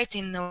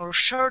rewriting or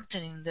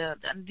shortening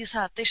this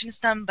adaptation is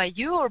done by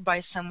you or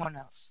by someone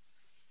else.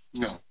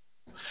 No,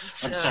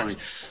 I'm sorry.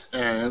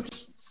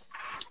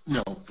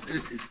 No,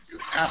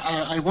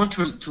 I want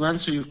to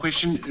answer your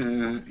question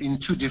in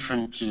 2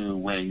 different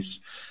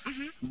ways.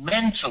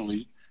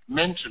 Mentally,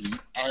 I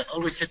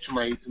always said to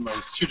my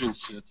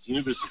students at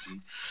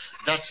university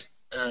that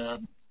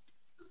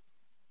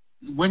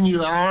when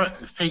you are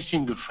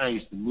facing the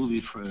phrase, the movie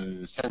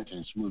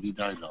sentence, movie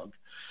dialogue,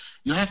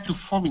 you have to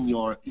form in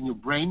your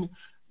brain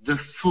the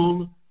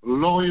full,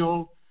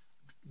 loyal,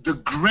 the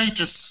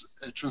greatest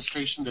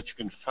translation that you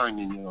can find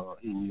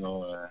in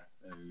your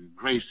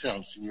gray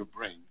cells in your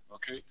brain.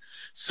 Okay,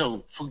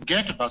 so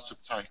forget about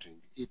subtitling.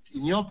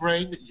 In your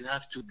brain, you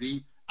have to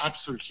be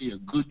absolutely a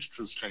good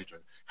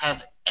translator.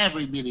 Have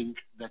every meaning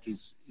that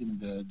is in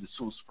the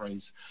source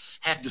phrase.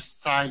 Have the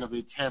style of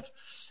it. Have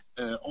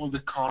all the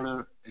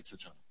color,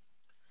 etc.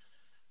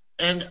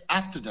 And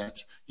after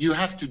that, you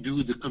have to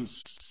do the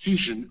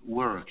concision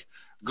work,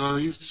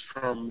 goes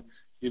from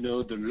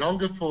the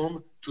longer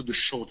form to the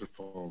shorter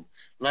form,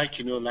 like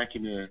in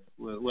a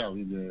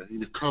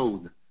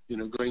cone,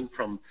 going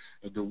from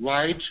the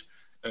wide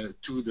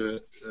to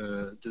the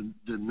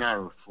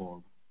narrow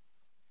form.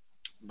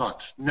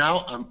 But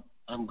now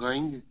I'm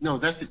going. No,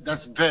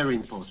 that's very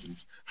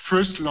important.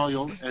 First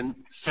loyal and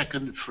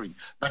second free.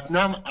 But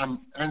now I'm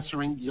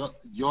answering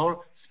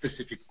your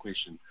specific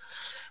question.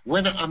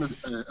 When I'm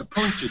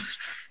appointed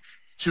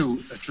to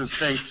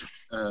translate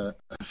a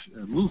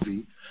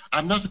movie,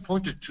 I'm not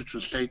appointed to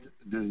translate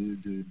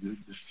the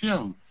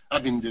film. I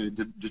mean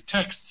the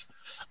text.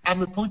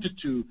 I'm appointed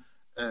to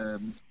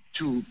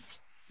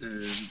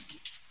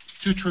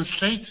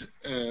translate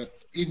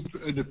in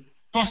the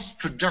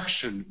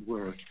post-production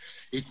work.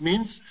 It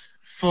means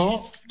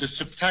for the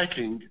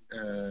subtitling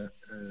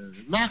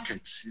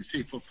markets, you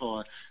see,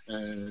 for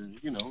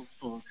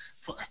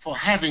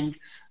having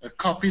a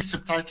copy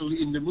subtitle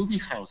in the movie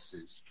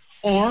houses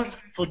or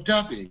for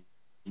dubbing.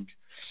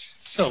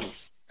 So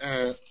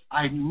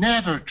I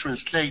never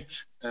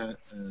translate a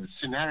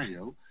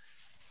scenario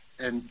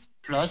and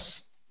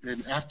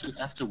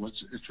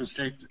afterwards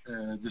translate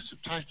the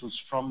subtitles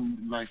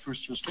from my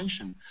first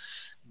translation.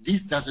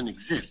 This doesn't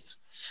exist.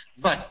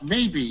 But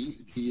maybe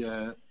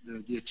the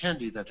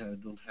attendee that I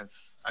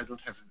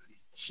don't have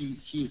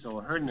his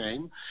or her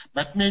name,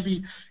 but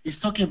maybe he's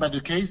talking about the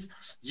case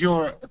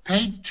you're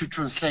paid to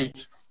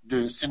translate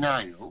the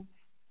scenario,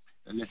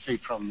 let's say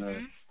from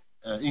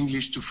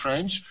English to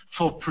French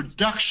for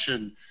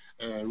production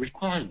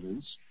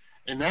requirements,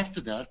 and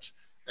after that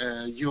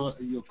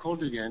you're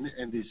called again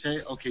and they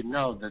say, okay,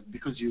 now that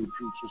because you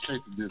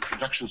translated the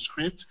production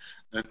script,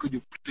 could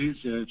you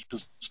please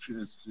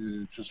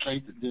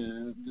translate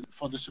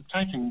for the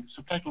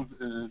subtitle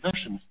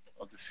version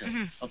of the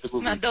film, of the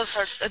movie. No,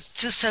 those are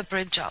 2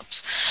 separate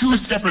jobs. 2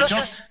 separate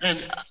jobs,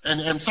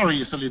 and I'm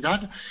sorry,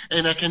 Soledad,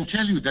 and I can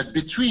tell you that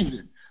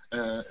between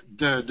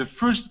the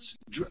first,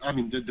 I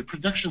mean the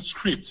production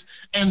script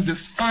and the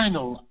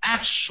final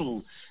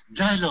actual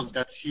dialogue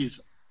that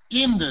is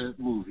in the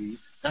movie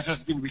that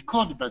has been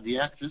recorded by the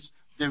actors,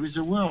 there is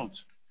a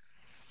world.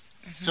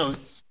 So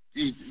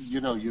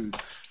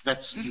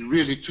that's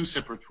really 2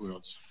 separate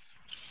worlds.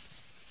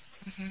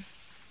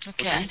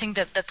 Okay, I think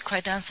that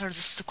quite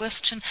answers the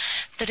question.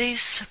 There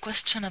is a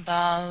question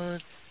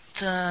about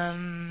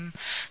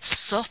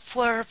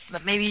software,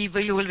 but maybe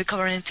you will be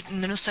covering it in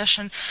the new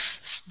session.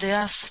 There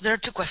are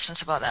 2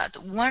 questions about that.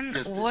 One,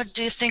 yes, what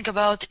do you think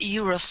about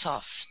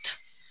Eurosoft?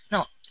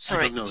 No,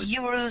 sorry,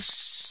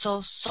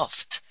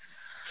 Eurosoft.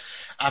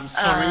 I'm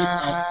sorry.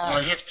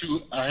 I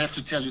have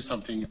to tell you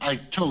something. I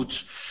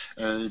taught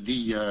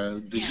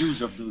the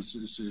use of those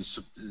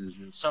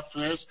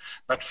softwares,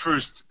 but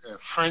first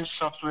French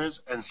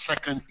softwares, and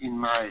second in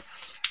my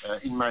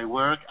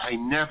work I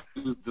never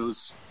use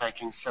those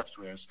typing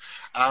softwares.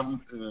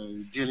 I'm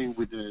dealing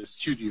with the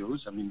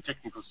studios. I mean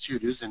technical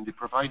studios, and they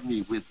provide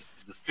me with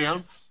the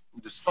film,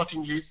 the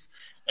spotting list,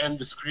 and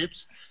the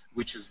scripts,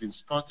 which has been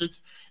spotted,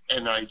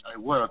 and I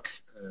work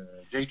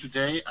day to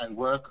day. I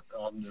work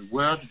on the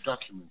Word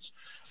documents,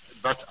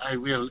 but I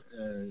will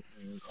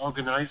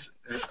organize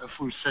a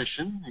full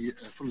session,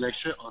 a full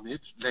lecture on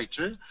it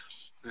later.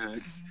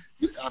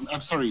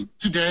 I'm sorry,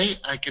 today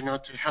I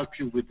cannot help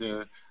you with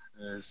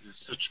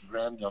such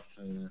brand of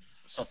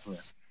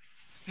software.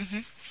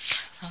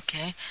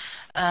 Okay.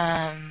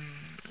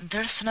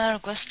 There's another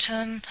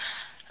question.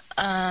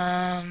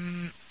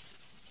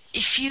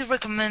 If you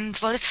recommend,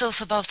 well, it's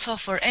also about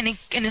software, any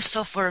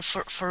software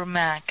for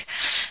Mac,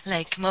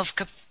 like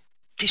MovCap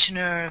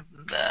Practitioner,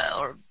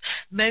 or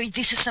maybe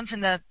this is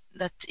something that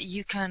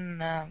you can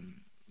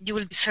you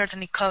will be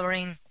certainly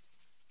covering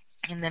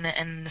in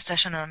the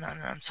session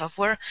on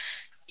software.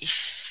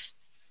 If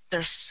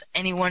there's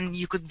anyone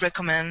you could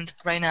recommend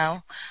right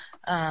now,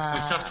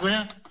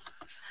 software.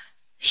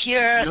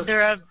 Here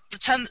there are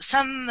some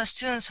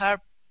students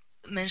are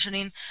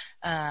mentioning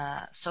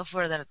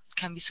software that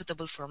can be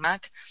suitable for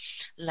Mac,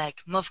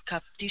 like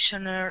MovCap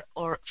Practitioner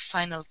or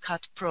Final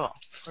Cut Pro,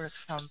 for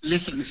example.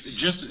 Listen,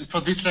 just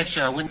for this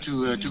lecture, I went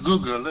to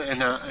Google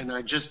and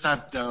I just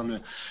typed down,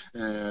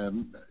 I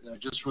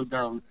just wrote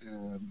down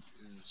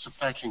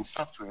subtitling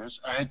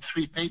softwares. I had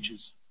 3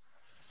 pages: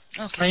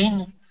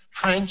 Spain,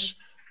 French,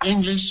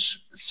 English.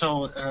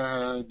 So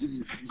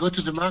go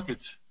to the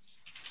market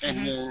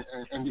and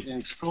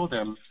explore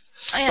them.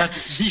 But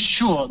be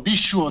sure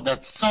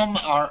that some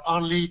are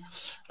only,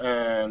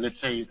 let's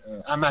say,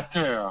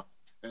 amateur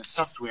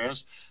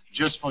softwares,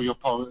 just for your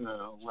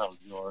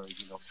your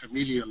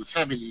family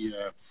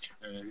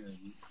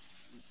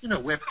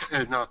web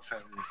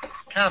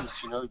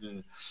cams,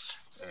 the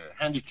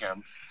handy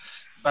cams.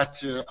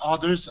 But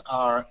others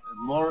are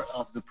more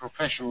of the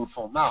professional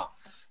format.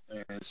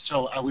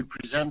 So I will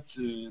present.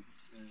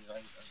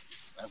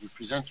 I will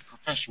present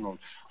professional.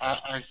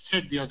 I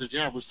said the other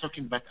day, I was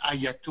talking about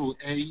Ayato,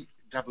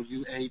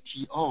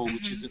 A-W-A-T-O,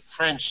 which is a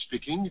French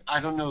speaking. I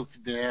don't know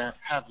if they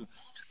have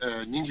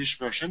an English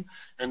version,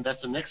 and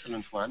that's an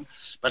excellent one.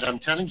 But I'm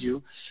telling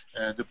you,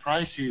 the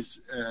price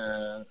is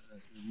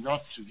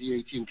not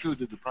VAT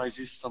included. The price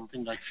is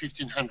something like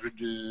 1,500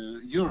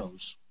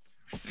 euros.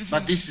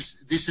 But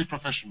this is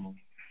professional.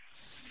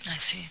 I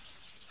see.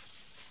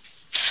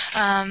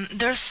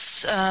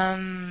 There's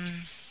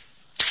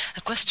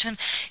a question: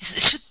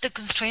 should the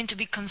constraint to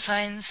be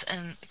concise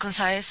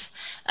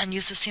and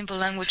use a simple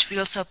language be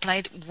also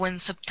applied when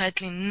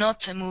subtitling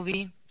not a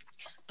movie,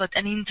 but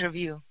an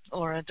interview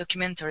or a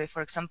documentary?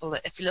 For example,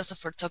 a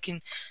philosopher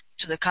talking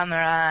to the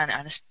camera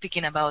and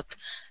speaking about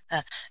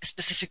a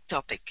specific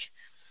topic.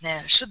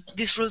 Now, should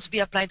these rules be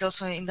applied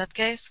also in that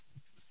case?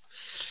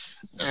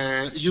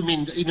 You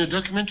mean in a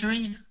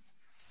documentary,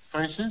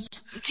 for instance?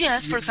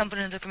 Yes, for example,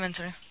 in a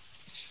documentary.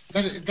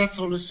 That's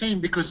all the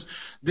same,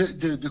 because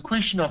the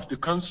question of the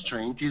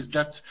constraint is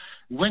that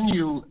when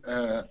you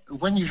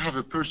have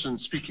a person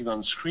speaking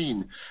on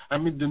screen, I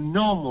mean the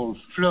normal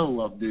flow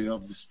of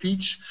the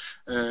speech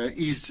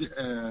is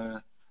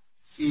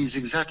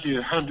exactly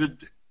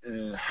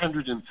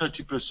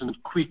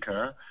 130%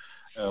 quicker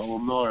or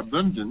more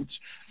abundant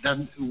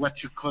than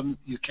what you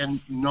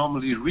can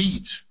normally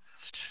read.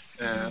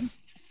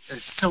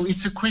 So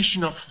it's a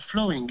question of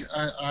flowing.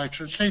 I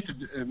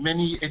translated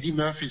many Eddie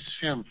Murphy's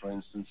film, for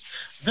instance.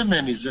 The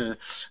man is a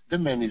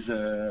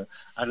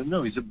I don't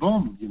know, he's a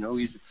bomb,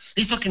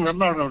 he's talking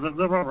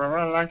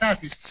like that.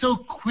 He's so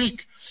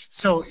quick.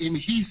 So in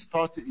his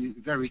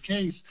very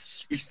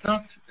case, it's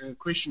not a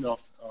question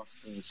of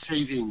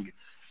saving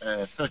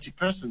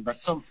 30%, but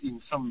in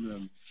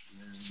some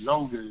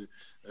long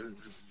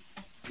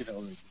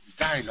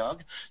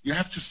dialogue, you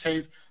have to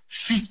save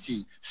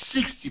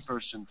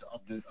 50-60%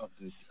 of the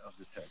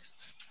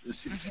text, of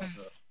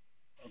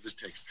the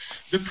text.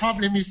 The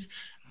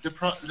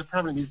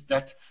problem is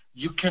that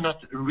you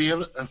cannot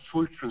reel a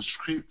full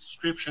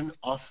transcription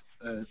of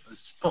a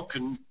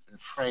spoken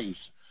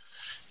phrase.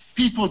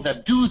 People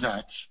that do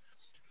that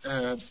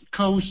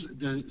cause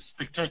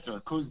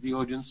the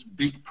audience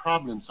big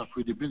problems of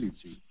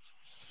readability.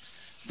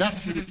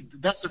 That's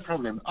the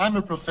problem. I'm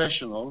a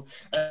professional.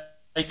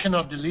 I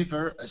cannot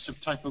deliver a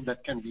subtitle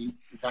that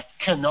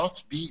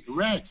cannot be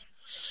read.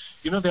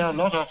 There are a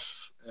lot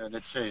of,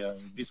 let's say,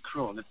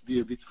 let's be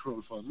a bit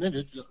cruel for a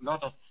minute, a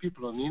lot of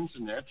people on the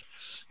internet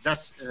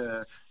that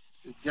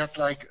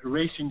like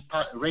race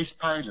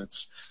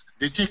pilots.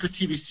 They take a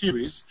TV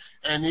series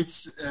and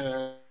it's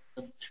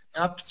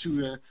up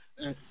to,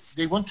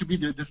 they want to be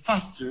the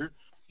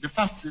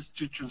fastest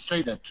to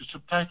translate that, to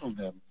subtitle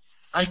them.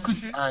 I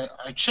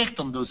checked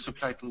on those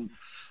subtitling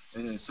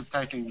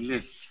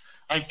lists.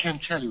 I can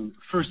tell you,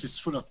 first, it's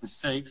full of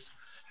mistakes,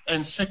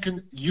 and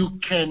second, you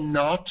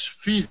cannot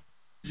physically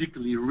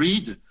physically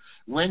read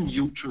when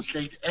you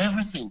translate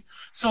everything.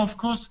 So of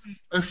course,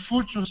 a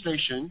full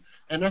translation,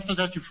 and after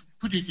that you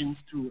put it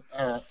into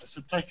a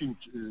subtitling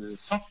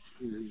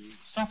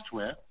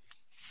software.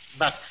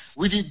 But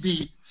would it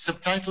be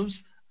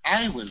subtitles?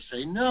 I will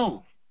say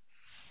no.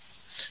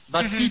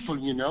 But people,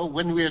 you know,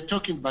 when we are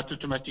talking about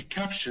automatic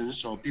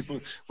captions, or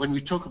people, when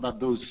we talk about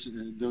those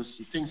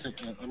things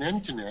on the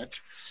internet,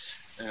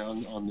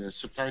 on the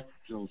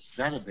subtitles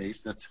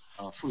database that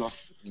are full of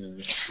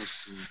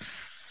course,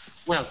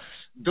 well,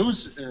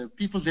 those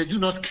people, they do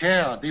not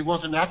care. They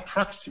want an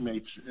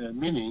approximate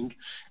meaning,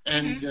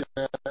 and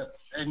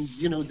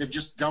you know, they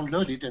just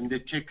download it and they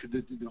take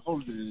the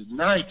whole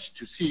night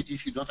to see it.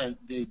 If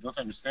they don't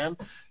understand,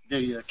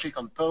 they click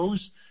on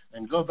pause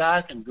and go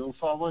back and go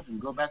forward and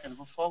go back and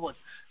go forward.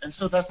 And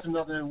so that's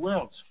another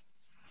world.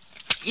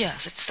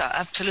 Yes, it's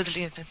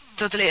absolutely,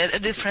 totally a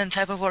different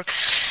type of work.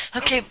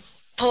 Okay.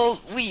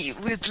 Paul, we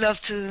would love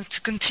to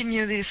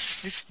continue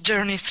this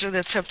journey through the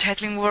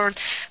subtitling world,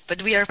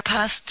 but we are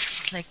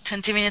past like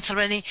 20 minutes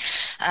already.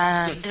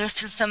 There are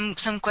still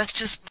some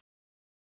questions